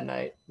it that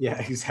night. Yeah,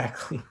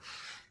 exactly.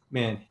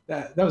 Man,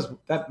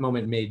 that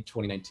moment made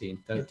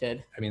 2019. It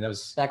did. I mean, that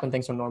was back when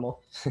things were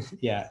normal.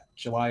 Yeah,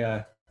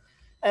 July.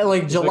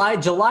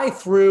 July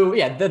through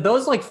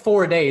those like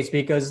 4 days,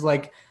 because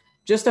like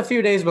just a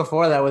few days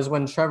before that was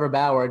when Trevor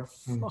Bauer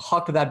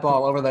hucked that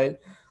ball over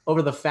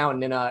the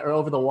fountain or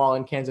over the wall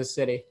in Kansas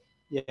City.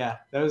 Yeah,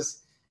 that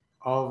was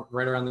all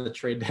right around the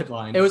trade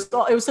deadline. It was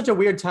such a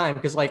weird time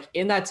because like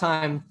in that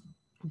time,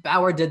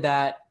 Bauer did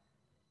that.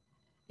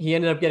 He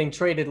ended up getting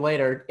traded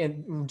later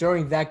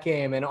during that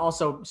game. And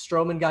also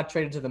Stroman got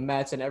traded to the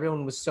Mets, and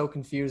everyone was so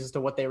confused as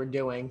to what they were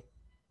doing.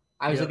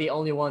 I was the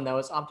only one that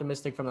was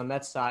optimistic from the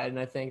Mets side, and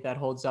I think that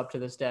holds up to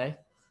this day.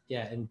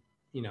 Yeah, and,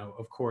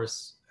 of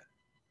course,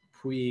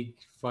 Puig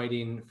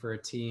fighting for a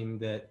team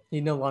that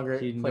he no longer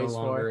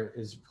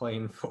is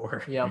playing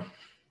for. Yep.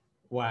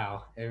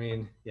 Wow. I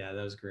mean, yeah,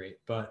 that was great.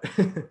 But,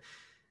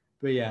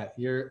 but yeah,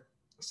 you're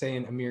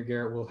saying Amir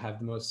Garrett will have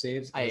the most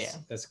saves?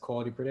 That's a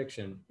quality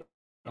prediction.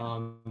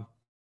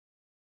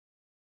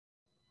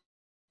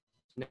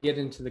 Get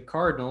into the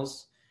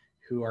Cardinals,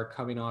 who are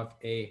coming off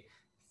a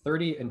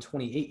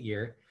 30-28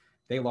 year.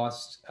 They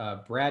lost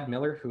Brad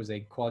Miller, who was a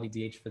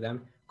quality DH for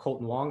them.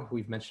 Colton Wong, who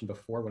we've mentioned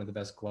before, one of the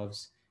best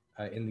gloves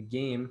in the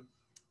game.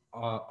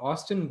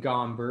 Austin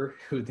Gomber,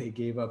 who they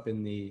gave up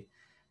in the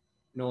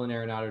Nolan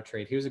Arenado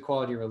trade. He was a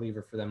quality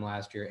reliever for them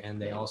last year.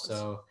 And they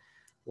also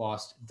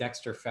lost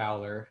Dexter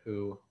Fowler,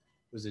 who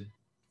was a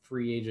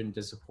free agent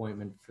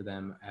disappointment for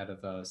them out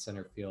of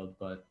center field,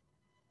 but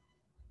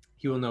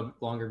he will no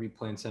longer be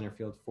playing center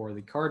field for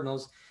the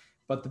Cardinals.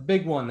 But the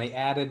big one, they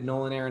added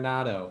Nolan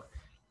Arenado,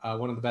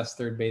 one of the best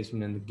third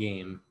basemen in the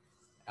game,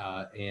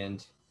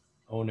 and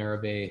owner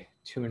of a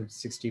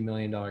 $260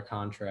 million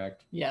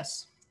contract.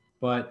 Yes.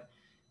 But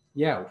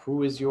yeah,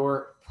 who is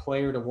your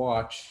player to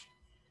watch?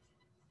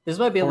 This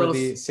might be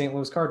the St.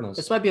 Louis Cardinals.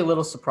 This might be a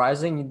little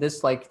surprising.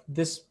 This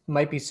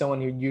might be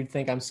someone who you'd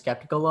think I'm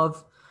skeptical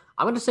of.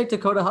 I'm going to say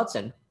Dakota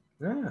Hudson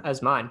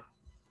as mine.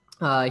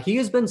 He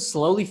has been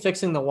slowly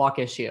fixing the walk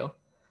issue.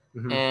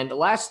 Mm-hmm. And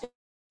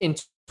in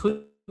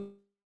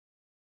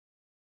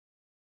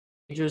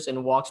majors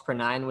in walks per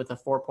 9 with a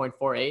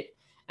 4.48.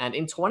 And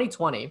in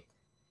 2020,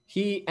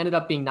 he ended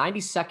up being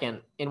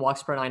 92nd in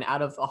walks per nine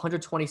out of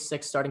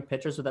 126 starting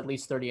pitchers with at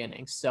least 30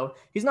 innings. So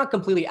he's not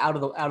completely out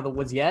of the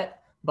woods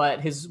yet, but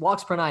his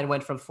walks per nine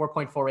went from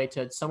 4.48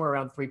 to somewhere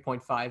around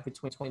 3.5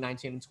 between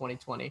 2019 and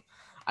 2020.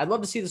 I'd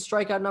love to see the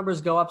strikeout numbers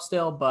go up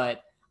still,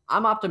 but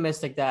I'm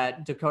optimistic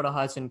that Dakota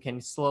Hudson can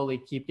slowly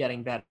keep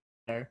getting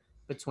better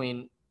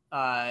between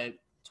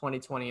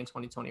 2020 and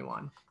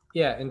 2021.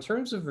 Yeah, in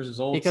terms of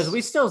results, Because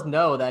we still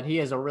know that he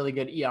has a really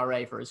good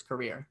ERA for his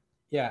career.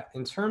 yeah,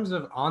 in terms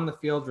of on the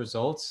field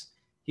results,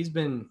 he's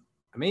been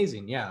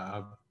amazing. Yeah,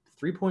 a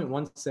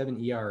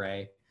 3.17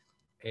 ERA,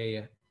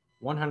 a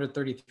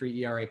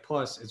 133 ERA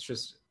plus. It's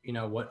just,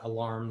 what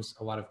alarms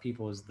a lot of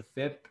people is the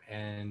FIP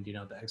and,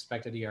 the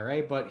expected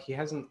ERA, but he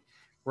hasn't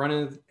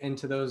run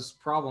into those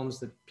problems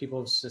that people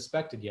have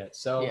suspected yet.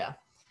 So, Yeah.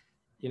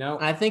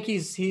 And I think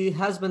he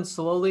has been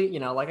slowly,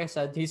 like I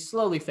said, he's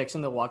slowly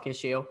fixing the walk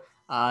issue.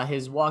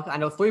 His walk, I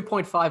know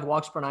 3.5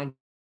 walks per nine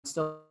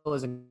still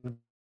isn't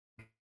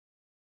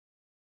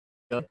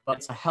good, but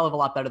it's a hell of a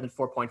lot better than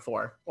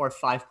 4.4 or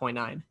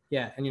 5.9.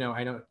 Yeah, and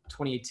I know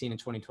 2018 and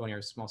 2020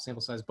 are small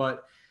sample size,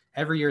 but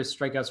every year his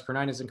strikeouts per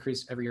nine has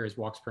increased. Every year his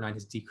walks per nine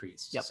has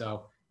decreased. Yep.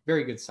 So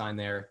very good sign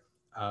there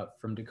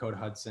from Dakota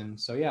Hudson.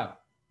 So yeah,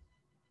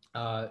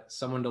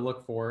 someone to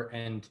look for,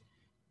 and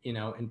in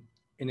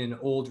an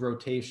old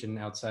rotation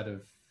outside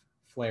of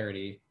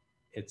Flaherty,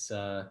 it's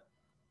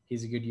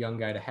he's a good young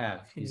guy to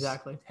have. He's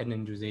Exactly. heading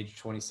into his age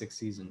 26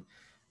 season.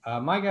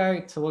 My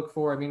guy to look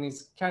for,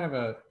 he's kind of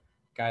a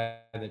guy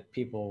that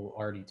people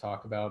already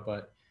talk about,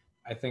 but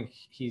I think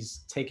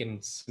he's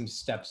taken some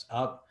steps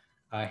up.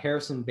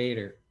 Harrison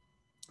Bader,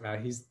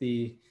 he's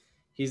the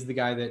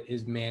guy that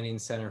is manning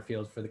center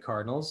field for the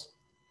Cardinals.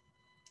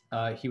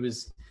 He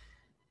was,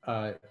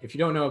 if you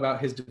don't know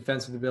about his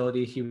defensive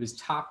ability, he was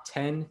top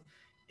 10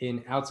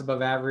 in outs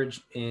above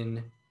average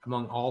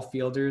among all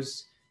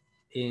fielders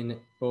in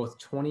both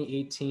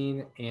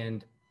 2018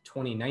 and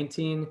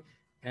 2019,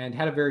 and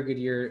had a very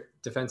good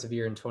defensive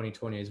year in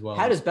 2020 as well.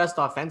 Had his best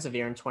offensive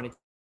year in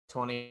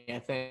 2020, I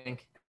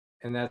think.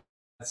 And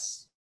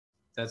that's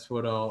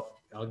what I'll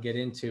get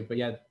into. But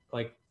yeah,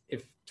 like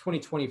if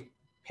 2020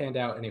 panned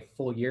out in a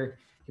full year,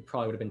 he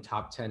probably would have been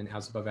top 10 in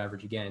outs above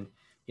average again.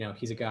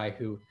 He's a guy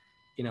who,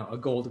 a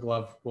Gold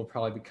Glove will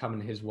probably be coming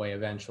his way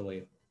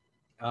eventually.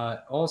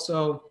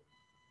 Also,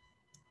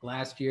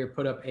 last year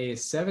put up a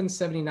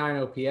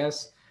 779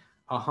 OPS,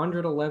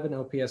 111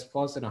 OPS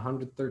plus, and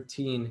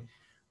 113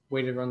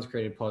 weighted runs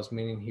created plus,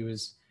 meaning he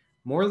was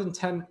more than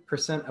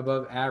 10%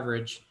 above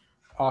average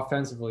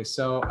offensively.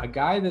 So a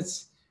guy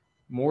that's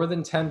more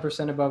than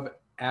 10% above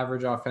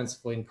average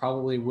offensively and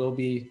probably will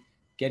be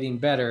getting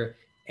better,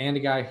 and a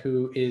guy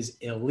who is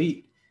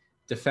elite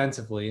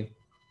defensively,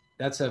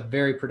 that's a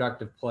very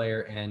productive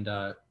player, and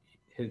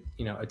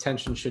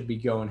attention should be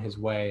going his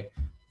way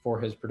for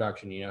his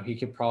production. He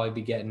could probably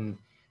be getting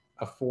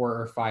a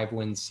 4 or 5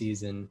 win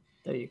season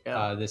There you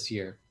go. this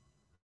year.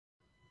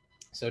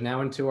 So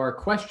now into our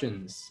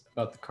questions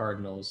about the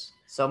Cardinals.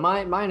 So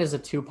mine is a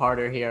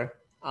two-parter here.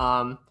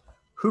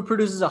 Who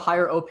produces a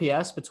higher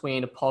OPS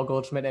between Paul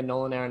Goldschmidt and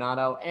Nolan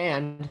Arenado?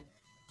 And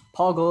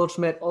Paul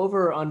Goldschmidt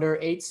over or under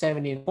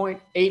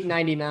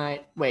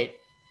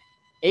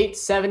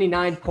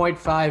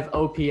 879.5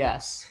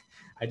 OPS.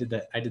 I did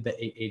the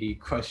 880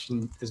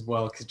 question as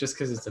well,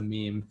 because it's a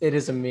meme. It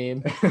is a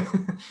meme.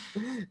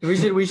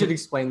 we should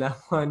explain that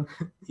one.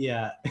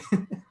 Yeah.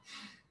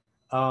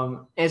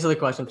 Answer the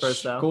question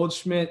first, though.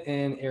 Goldschmidt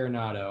and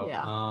Arenado.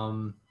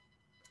 Yeah.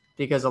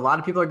 Because a lot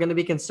of people are going to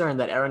be concerned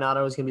that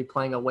Arenado is going to be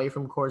playing away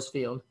from Coors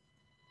Field.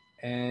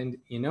 And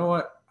you know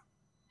what?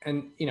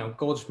 And,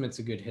 Goldschmidt's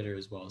a good hitter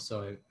as well.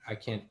 So I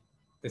can't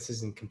 – this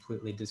isn't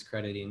completely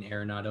discrediting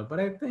Arenado.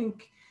 But I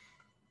think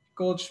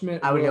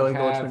Goldschmidt – I would go with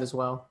Goldschmidt as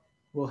well.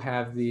 We'll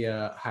have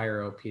the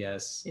higher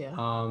OPS.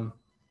 Yeah.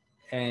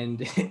 And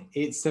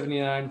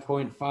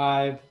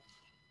 879.5.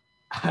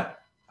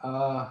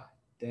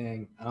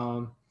 Dang.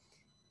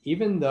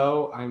 Even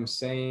though I'm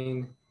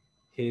saying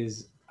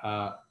his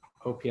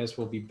OPS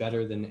will be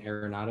better than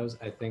Arenado's,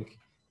 I think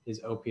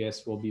his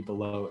OPS will be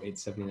below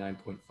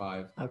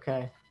 879.5.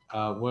 Okay.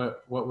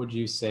 What would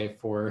you say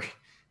for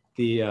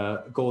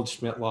the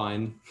Goldschmidt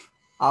line?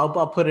 I'll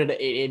put it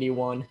at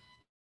 881.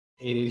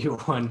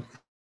 881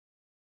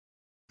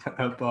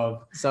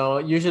 above. So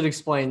you should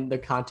explain the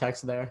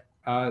context there.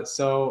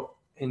 So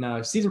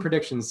in season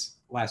predictions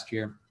last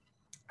year,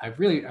 I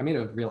made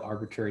a real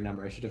arbitrary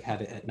number. I should have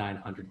had it at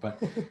 900,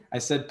 but I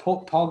said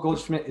Paul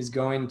Goldschmidt is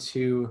going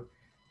to,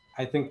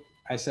 I think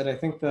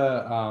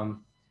the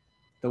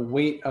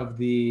weight of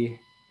the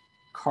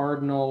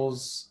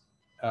Cardinals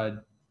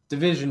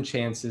division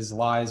chances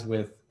lies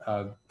with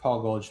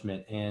Paul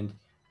Goldschmidt, and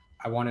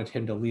I wanted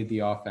him to lead the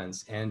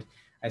offense. And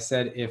I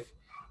said if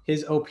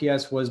his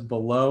OPS was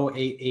below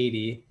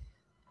 880,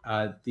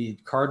 the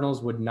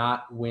Cardinals would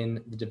not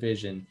win the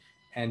division.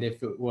 And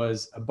if it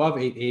was above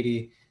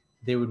 880,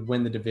 they would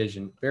win the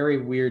division. Very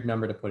weird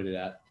number to put it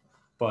at,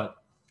 but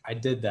I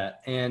did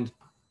that. And,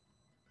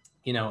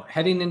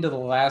 heading into the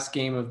last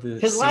game of the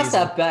His season, last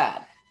at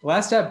bat.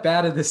 last at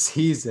bat of the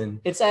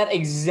season. It's at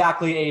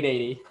exactly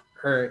 880.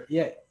 Or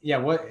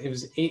what it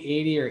was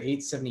 880 or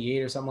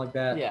 878 or something like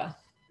that. Yeah.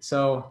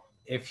 So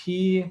if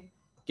he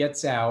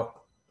gets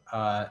out,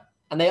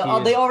 and they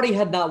already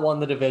had not won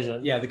the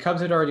division. Yeah, the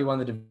Cubs had already won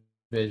the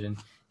division.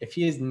 If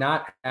he is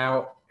not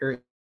out,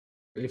 or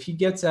if he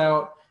gets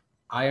out,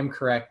 I am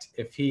correct.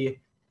 If he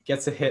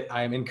gets a hit,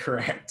 I am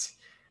incorrect.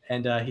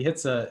 And he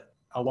hits a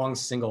long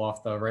single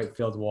off the right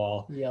field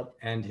wall. Yep.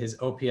 And his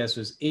OPS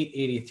was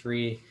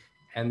 883,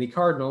 and the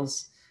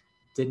Cardinals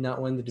did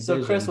not win the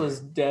division. So Chris was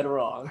dead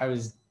wrong. I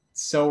was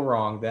so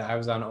wrong that I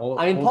was on old.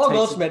 I mean, old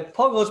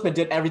Paul Goldschmidt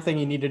did everything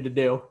he needed to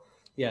do.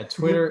 Yeah,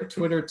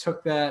 Twitter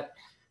took that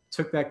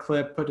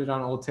clip, put it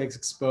on Old Takes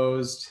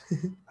Exposed.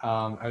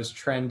 I was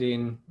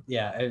trending.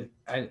 Yeah,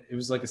 it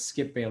was like a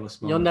Skip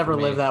Bayless moment. You'll never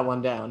live that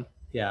one down.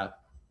 Yeah,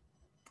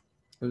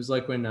 it was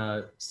like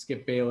when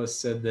Skip Bayless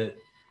said that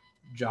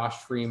Josh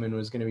Freeman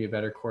was going to be a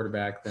better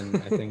quarterback than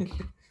I think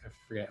I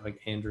forget, like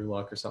Andrew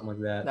Luck or something like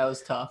that. That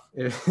was tough.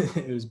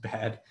 It was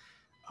bad.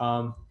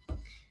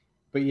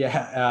 But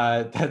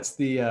yeah, that's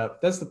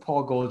the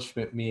Paul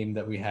Goldschmidt meme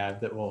that we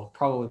have that will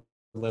probably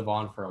live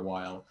on for a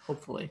while.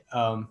 Hopefully.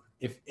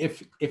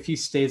 If he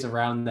stays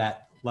around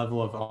that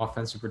level of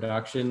offensive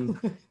production,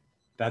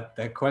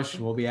 that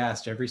question will be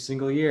asked every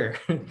single year.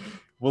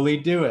 Will he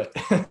do it?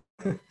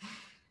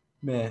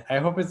 Man, I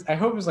hope it's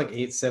like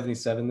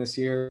 877 this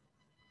year.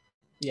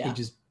 Yeah. He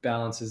just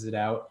balances it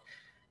out.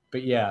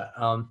 But yeah,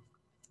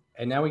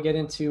 and now we get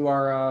into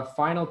our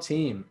final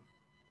team,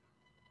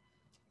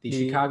 the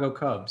Chicago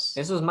Cubs.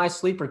 This was my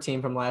sleeper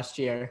team from last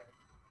year.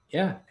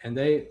 Yeah, and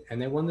they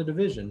won the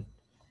division,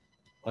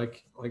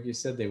 like you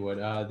said they would.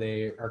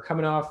 They are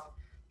coming off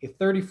a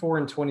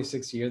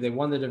 34-26 year. They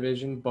won the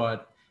division,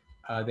 but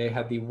they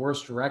had the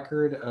worst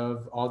record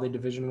of all the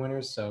division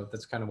winners. So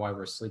that's kind of why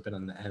we're sleeping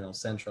on the NL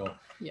Central.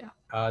 Yeah.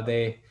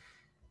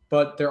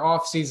 But their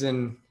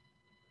offseason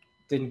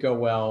didn't go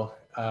well.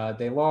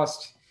 They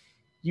lost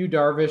Yu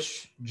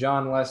Darvish,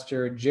 John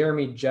Lester,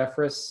 Jeremy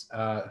Jeffress,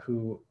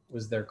 who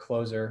was their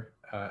closer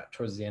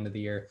towards the end of the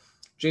year.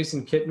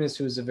 Jason Kipnis,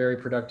 who was a very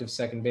productive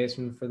second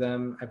baseman for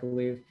them, I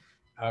believe.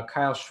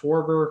 Kyle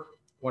Schwarber,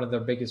 one of their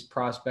biggest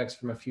prospects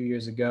from a few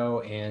years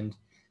ago, and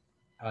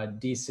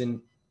decent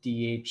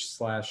DH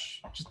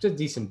 / just a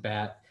decent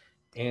bat.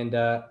 And,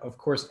 of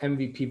course,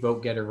 MVP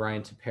vote getter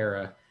Ryan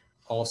Tepera,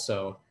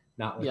 also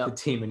not with the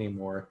team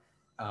anymore.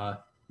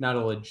 Not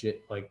a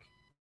legit, like,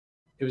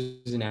 it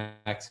was an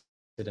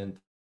accident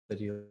that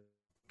he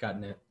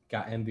got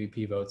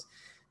MVP votes.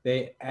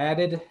 They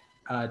added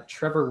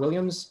Trevor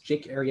Williams,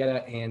 Jake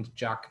Arrieta, and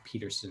Jock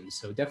Peterson.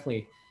 So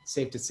definitely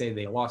safe to say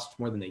they lost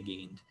more than they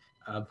gained.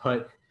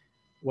 But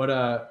what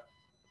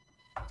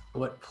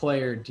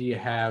player do you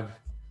have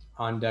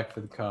on deck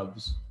for the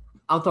Cubs?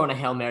 I'm throwing a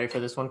Hail Mary for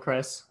this one,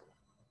 Chris.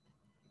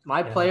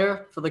 My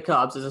player for the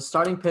Cubs is a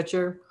starting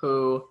pitcher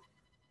who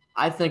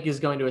I think is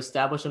going to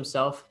establish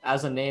himself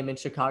as a name in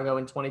Chicago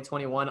in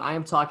 2021. I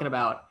am talking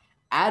about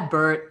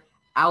Adbert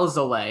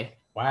Alzolay.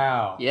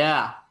 Wow.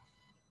 Yeah.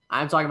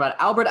 I'm talking about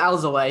Albert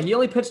Alzolay. He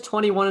only pitched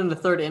 21 in the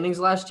third innings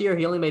last year.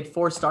 He only made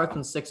 4 starts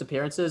and 6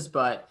 appearances,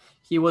 but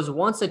he was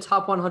once a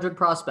top 100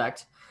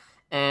 prospect,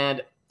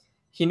 and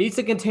he needs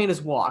to contain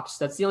his walks.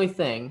 That's the only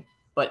thing.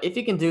 But if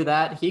he can do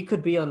that, he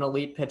could be an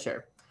elite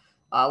pitcher.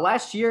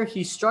 Last year,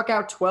 he struck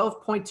out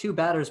 12.2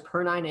 batters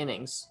per 9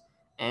 innings,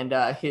 and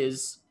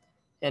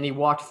he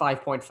walked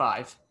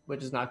 5.5,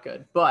 which is not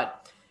good.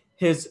 But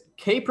his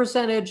K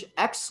percentage,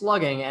 X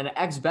slugging, and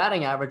X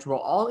batting average were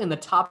all in the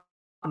top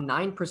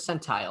 9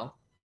 percentile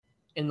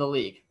in the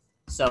league.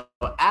 So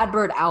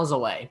Adbert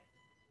Alzolay,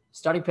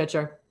 starting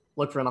pitcher,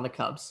 look for him on the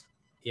Cubs.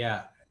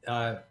 Yeah.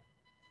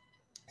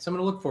 Something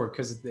to look for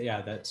because,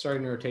 that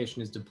starting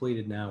rotation is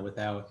depleted now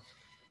without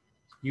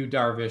Yu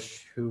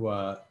Darvish, who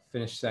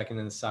finished second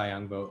in the Cy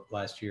Young vote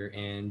last year,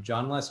 and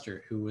John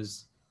Lester, who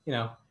was,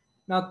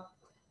 not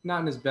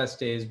in his best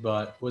days,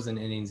 but was an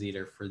innings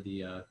eater for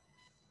the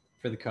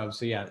Cubs.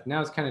 So yeah, now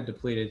it's kind of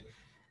depleted.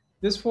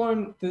 This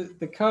one,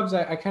 the Cubs,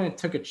 I kind of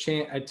took a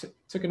chance. I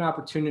took an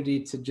opportunity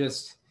to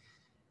just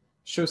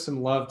show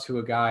some love to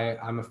a guy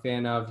I'm a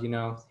fan of.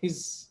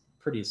 He's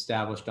pretty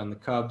established on the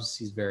Cubs.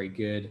 He's very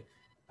good.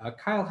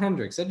 Kyle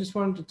Hendricks. I just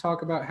wanted to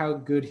talk about how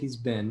good he's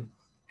been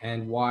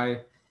and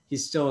why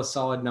he's still a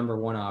solid number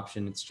 1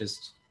 option. It's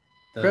just.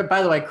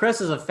 By the way,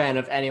 Chris is a fan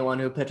of anyone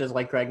who pitches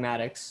like Greg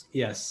Maddux.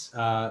 Yes,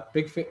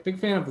 big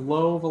fan of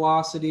low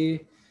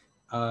velocity,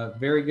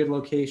 very good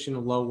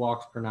location, low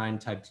walks per 9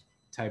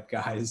 type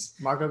guys.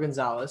 Marco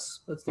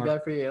Gonzalez, that's the guy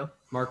for you.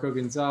 Marco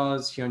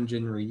Gonzalez,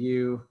 Hyunjin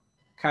Ryu,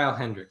 Kyle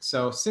Hendricks.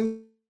 So since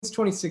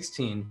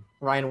 2016,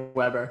 Ryan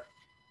Weber.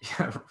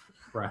 Yeah,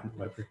 Ryan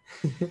Weber.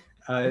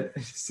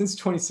 Since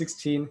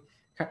 2016,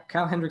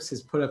 Kyle Hendricks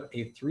has put up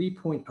a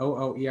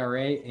 3.00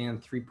 ERA and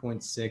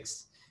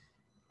 3.6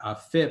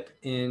 FIP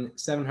in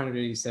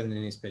 787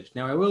 innings pitched.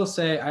 Now, I will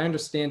say I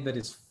understand that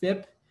his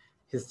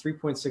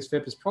 3.6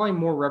 FIP is probably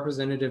more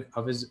representative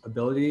of his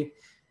ability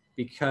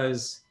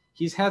because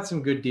he's had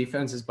some good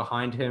defenses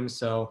behind him.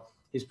 So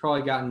he's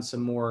probably gotten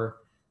some more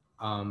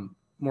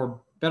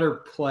better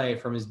play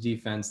from his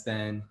defense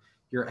than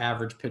your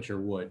average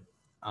pitcher would.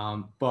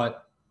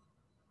 But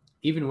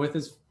even with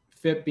his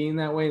FIP being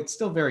that way, it's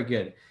still very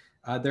good.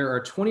 There are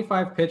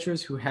 25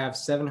 pitchers who have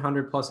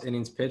 700 plus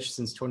innings pitched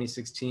since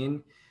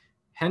 2016.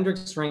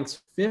 Hendricks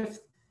ranks 5th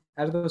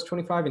out of those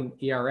 25 in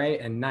ERA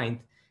and 9th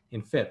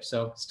in FIP.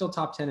 So still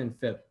top 10 in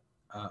FIP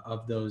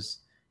of those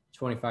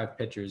 25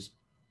 pitchers,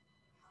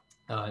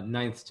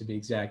 9th to be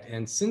exact.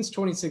 And since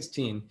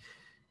 2016,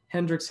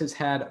 Hendricks has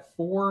had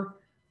 4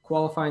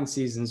 qualifying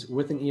seasons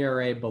with an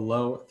ERA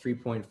below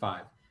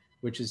 3.5,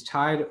 which is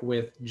tied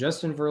with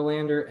Justin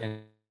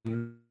Verlander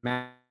and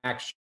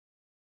Max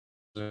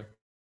Scherzer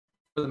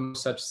for the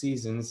most such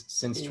seasons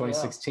since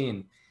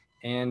 2016.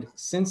 And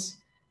since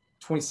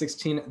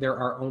 2016, there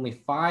are only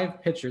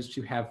 5 pitchers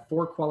to have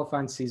 4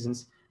 qualifying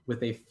seasons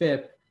with a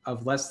FIP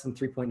of less than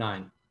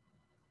 3.9.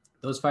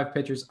 Those 5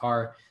 pitchers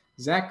are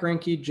Zach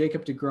Greinke,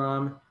 Jacob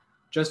deGrom,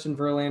 Justin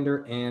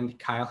Verlander, and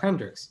Kyle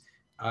Hendricks.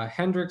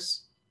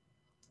 Hendricks,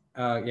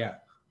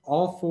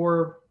 all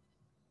 4.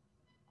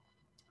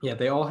 Yeah,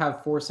 they all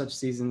have 4 such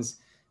seasons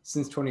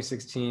since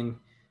 2016.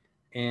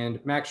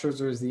 And Max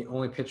Scherzer is the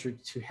only pitcher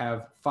to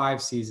have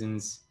 5 such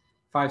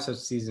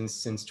seasons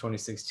since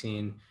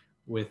 2016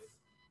 with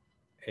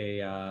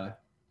a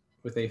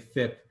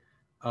FIP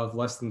of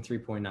less than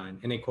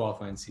 3.9 in a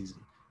qualifying season.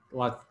 A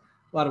lot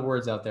of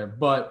words out there,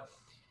 but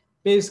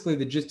basically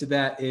the gist of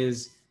that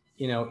is,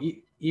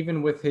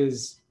 even with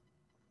his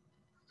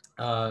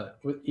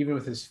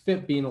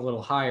FIP being a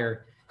little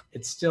higher,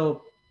 he's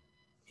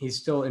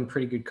still in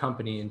pretty good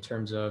company in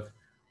terms of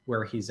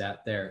where he's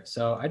at there.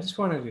 So I just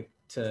wanted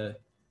to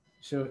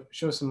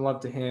show some love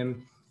to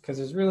him, because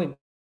there's really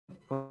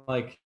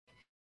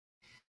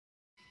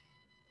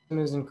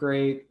isn't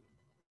great.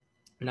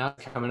 Not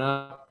coming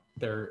up.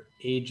 They're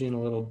aging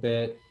a little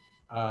bit.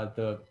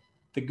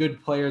 The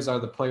good players are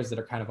the players that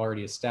are kind of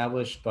already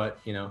established, but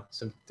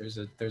so there's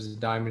a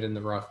diamond in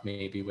the rough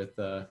maybe with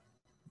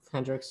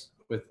Hendricks,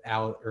 with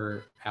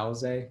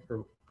Alzolay,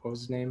 or what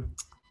was his name?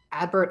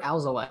 Adbert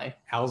Alzolay.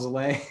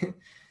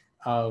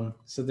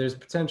 So there's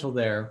potential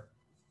there,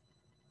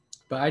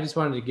 but I just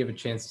wanted to give a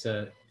chance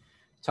to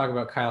talk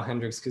about Kyle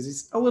Hendricks because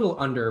he's a little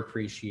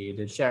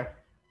underappreciated. Sure.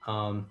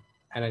 And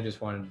I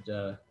just wanted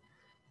to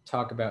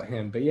talk about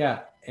him. But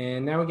yeah,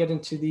 and now we get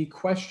into the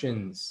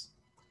questions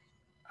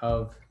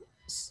of.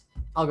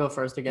 I'll go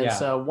first again. Yeah.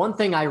 So one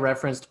thing I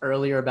referenced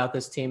earlier about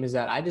this team is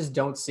that I just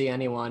don't see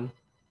anyone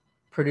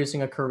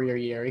producing a career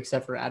year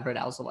except for Adbert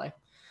Alzolay.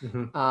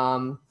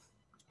 Mm-hmm.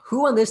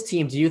 Who on this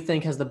team do you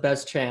think has the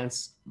best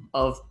chance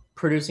of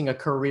producing a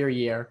career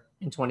year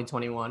in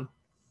 2021?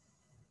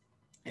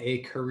 A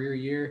career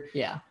year?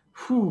 Yeah.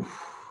 Whew.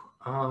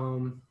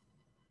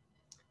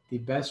 The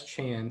best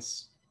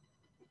chance.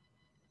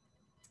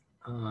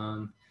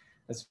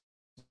 That's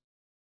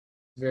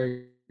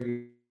very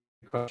good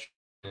question.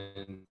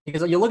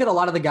 Because you look at a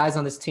lot of the guys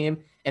on this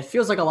team, it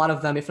feels like a lot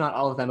of them, if not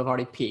all of them, have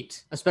already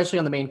peaked, especially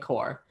on the main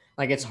core.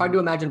 Like, it's hard to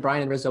imagine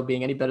Brian and Rizzo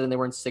being any better than they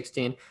were in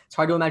 16. It's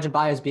hard to imagine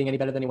Baez being any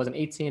better than he was in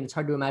 18. It's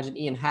hard to imagine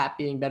Ian Happ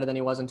being better than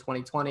he was in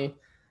 2020.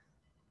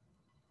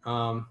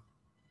 I'll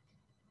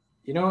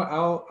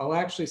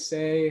actually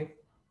say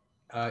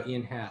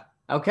Ian Happ.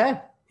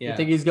 Okay. Yeah. You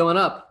think he's going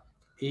up?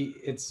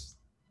 It's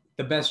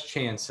the best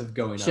chance of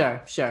going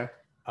up. Sure.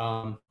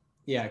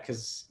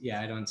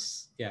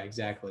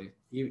 Exactly.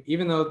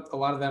 Even though a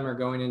lot of them are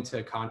going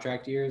into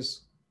contract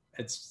years,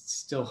 it's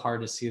still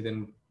hard to see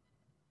them.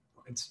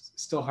 It's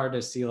still hard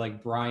to see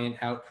like Bryant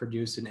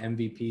outproduce an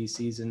MVP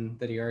season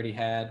that he already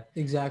had.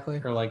 Exactly.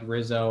 Or like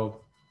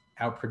Rizzo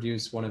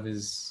outproduce one of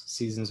his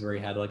seasons where he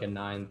had like a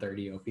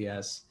 930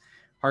 OPS.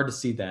 Hard to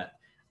see that.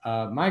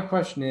 My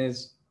question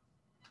is,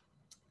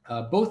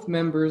 both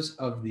members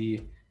of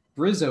the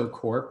Rizzo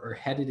Corp are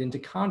headed into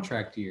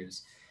contract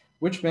years.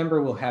 Which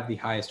member will have the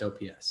highest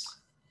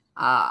OPS?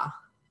 I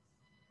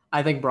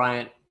think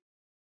Bryant.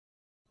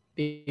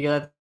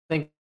 Because I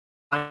think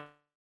Bryant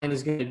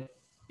is good.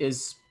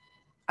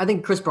 I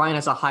think Chris Bryant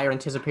has a higher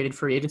anticipated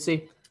free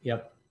agency.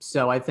 Yep.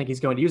 So I think he's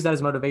going to use that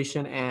as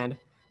motivation and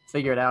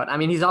figure it out. I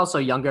mean, he's also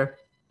younger,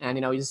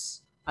 and I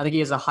think he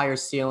has a higher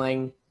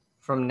ceiling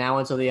from now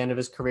until the end of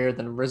his career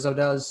than Rizzo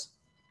does.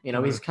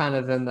 He's kind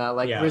of in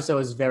the Rizzo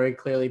is very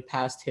clearly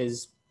past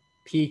his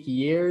peak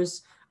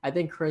years. I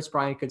think Chris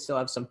Bryant could still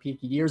have some peak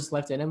years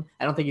left in him.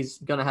 I don't think he's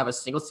going to have a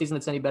single season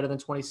that's any better than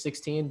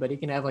 2016, but he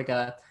can have like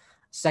a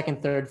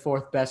second, third,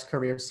 fourth best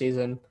career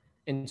season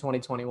in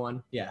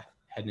 2021. Yeah,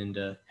 heading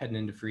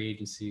into free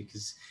agency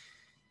because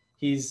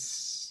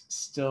he's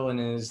still in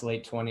his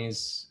late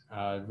 20s.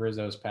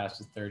 Rizzo's past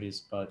his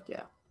 30s, but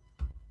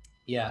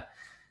yeah.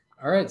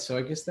 All right, so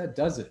I guess that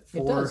does it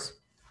for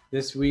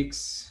this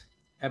week's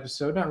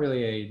episode. Not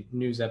really a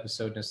news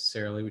episode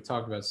necessarily. We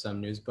talked about some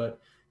news, but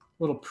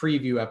little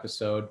preview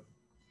episode.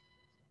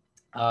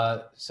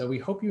 So we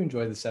hope you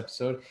enjoyed this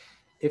episode.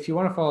 If you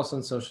want to follow us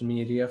on social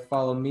media,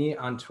 follow me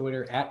on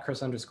Twitter at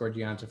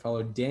Chris_Gianta.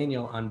 Follow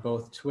Daniel on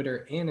both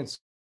Twitter and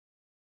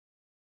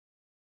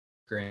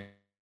Instagram,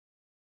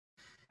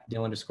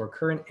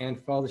 Daniel_Current, and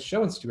follow the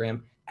show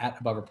Instagram at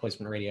Above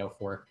Replacement Radio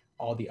for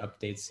all the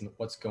updates and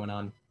what's going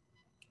on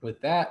with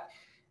that.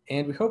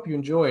 And we hope you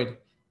enjoyed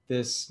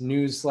this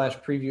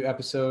news/preview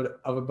episode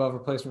of Above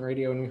Replacement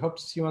Radio, and we hope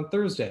to see you on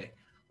Thursday,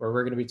 where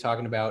we're going to be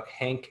talking about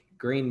Hank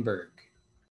Greenberg.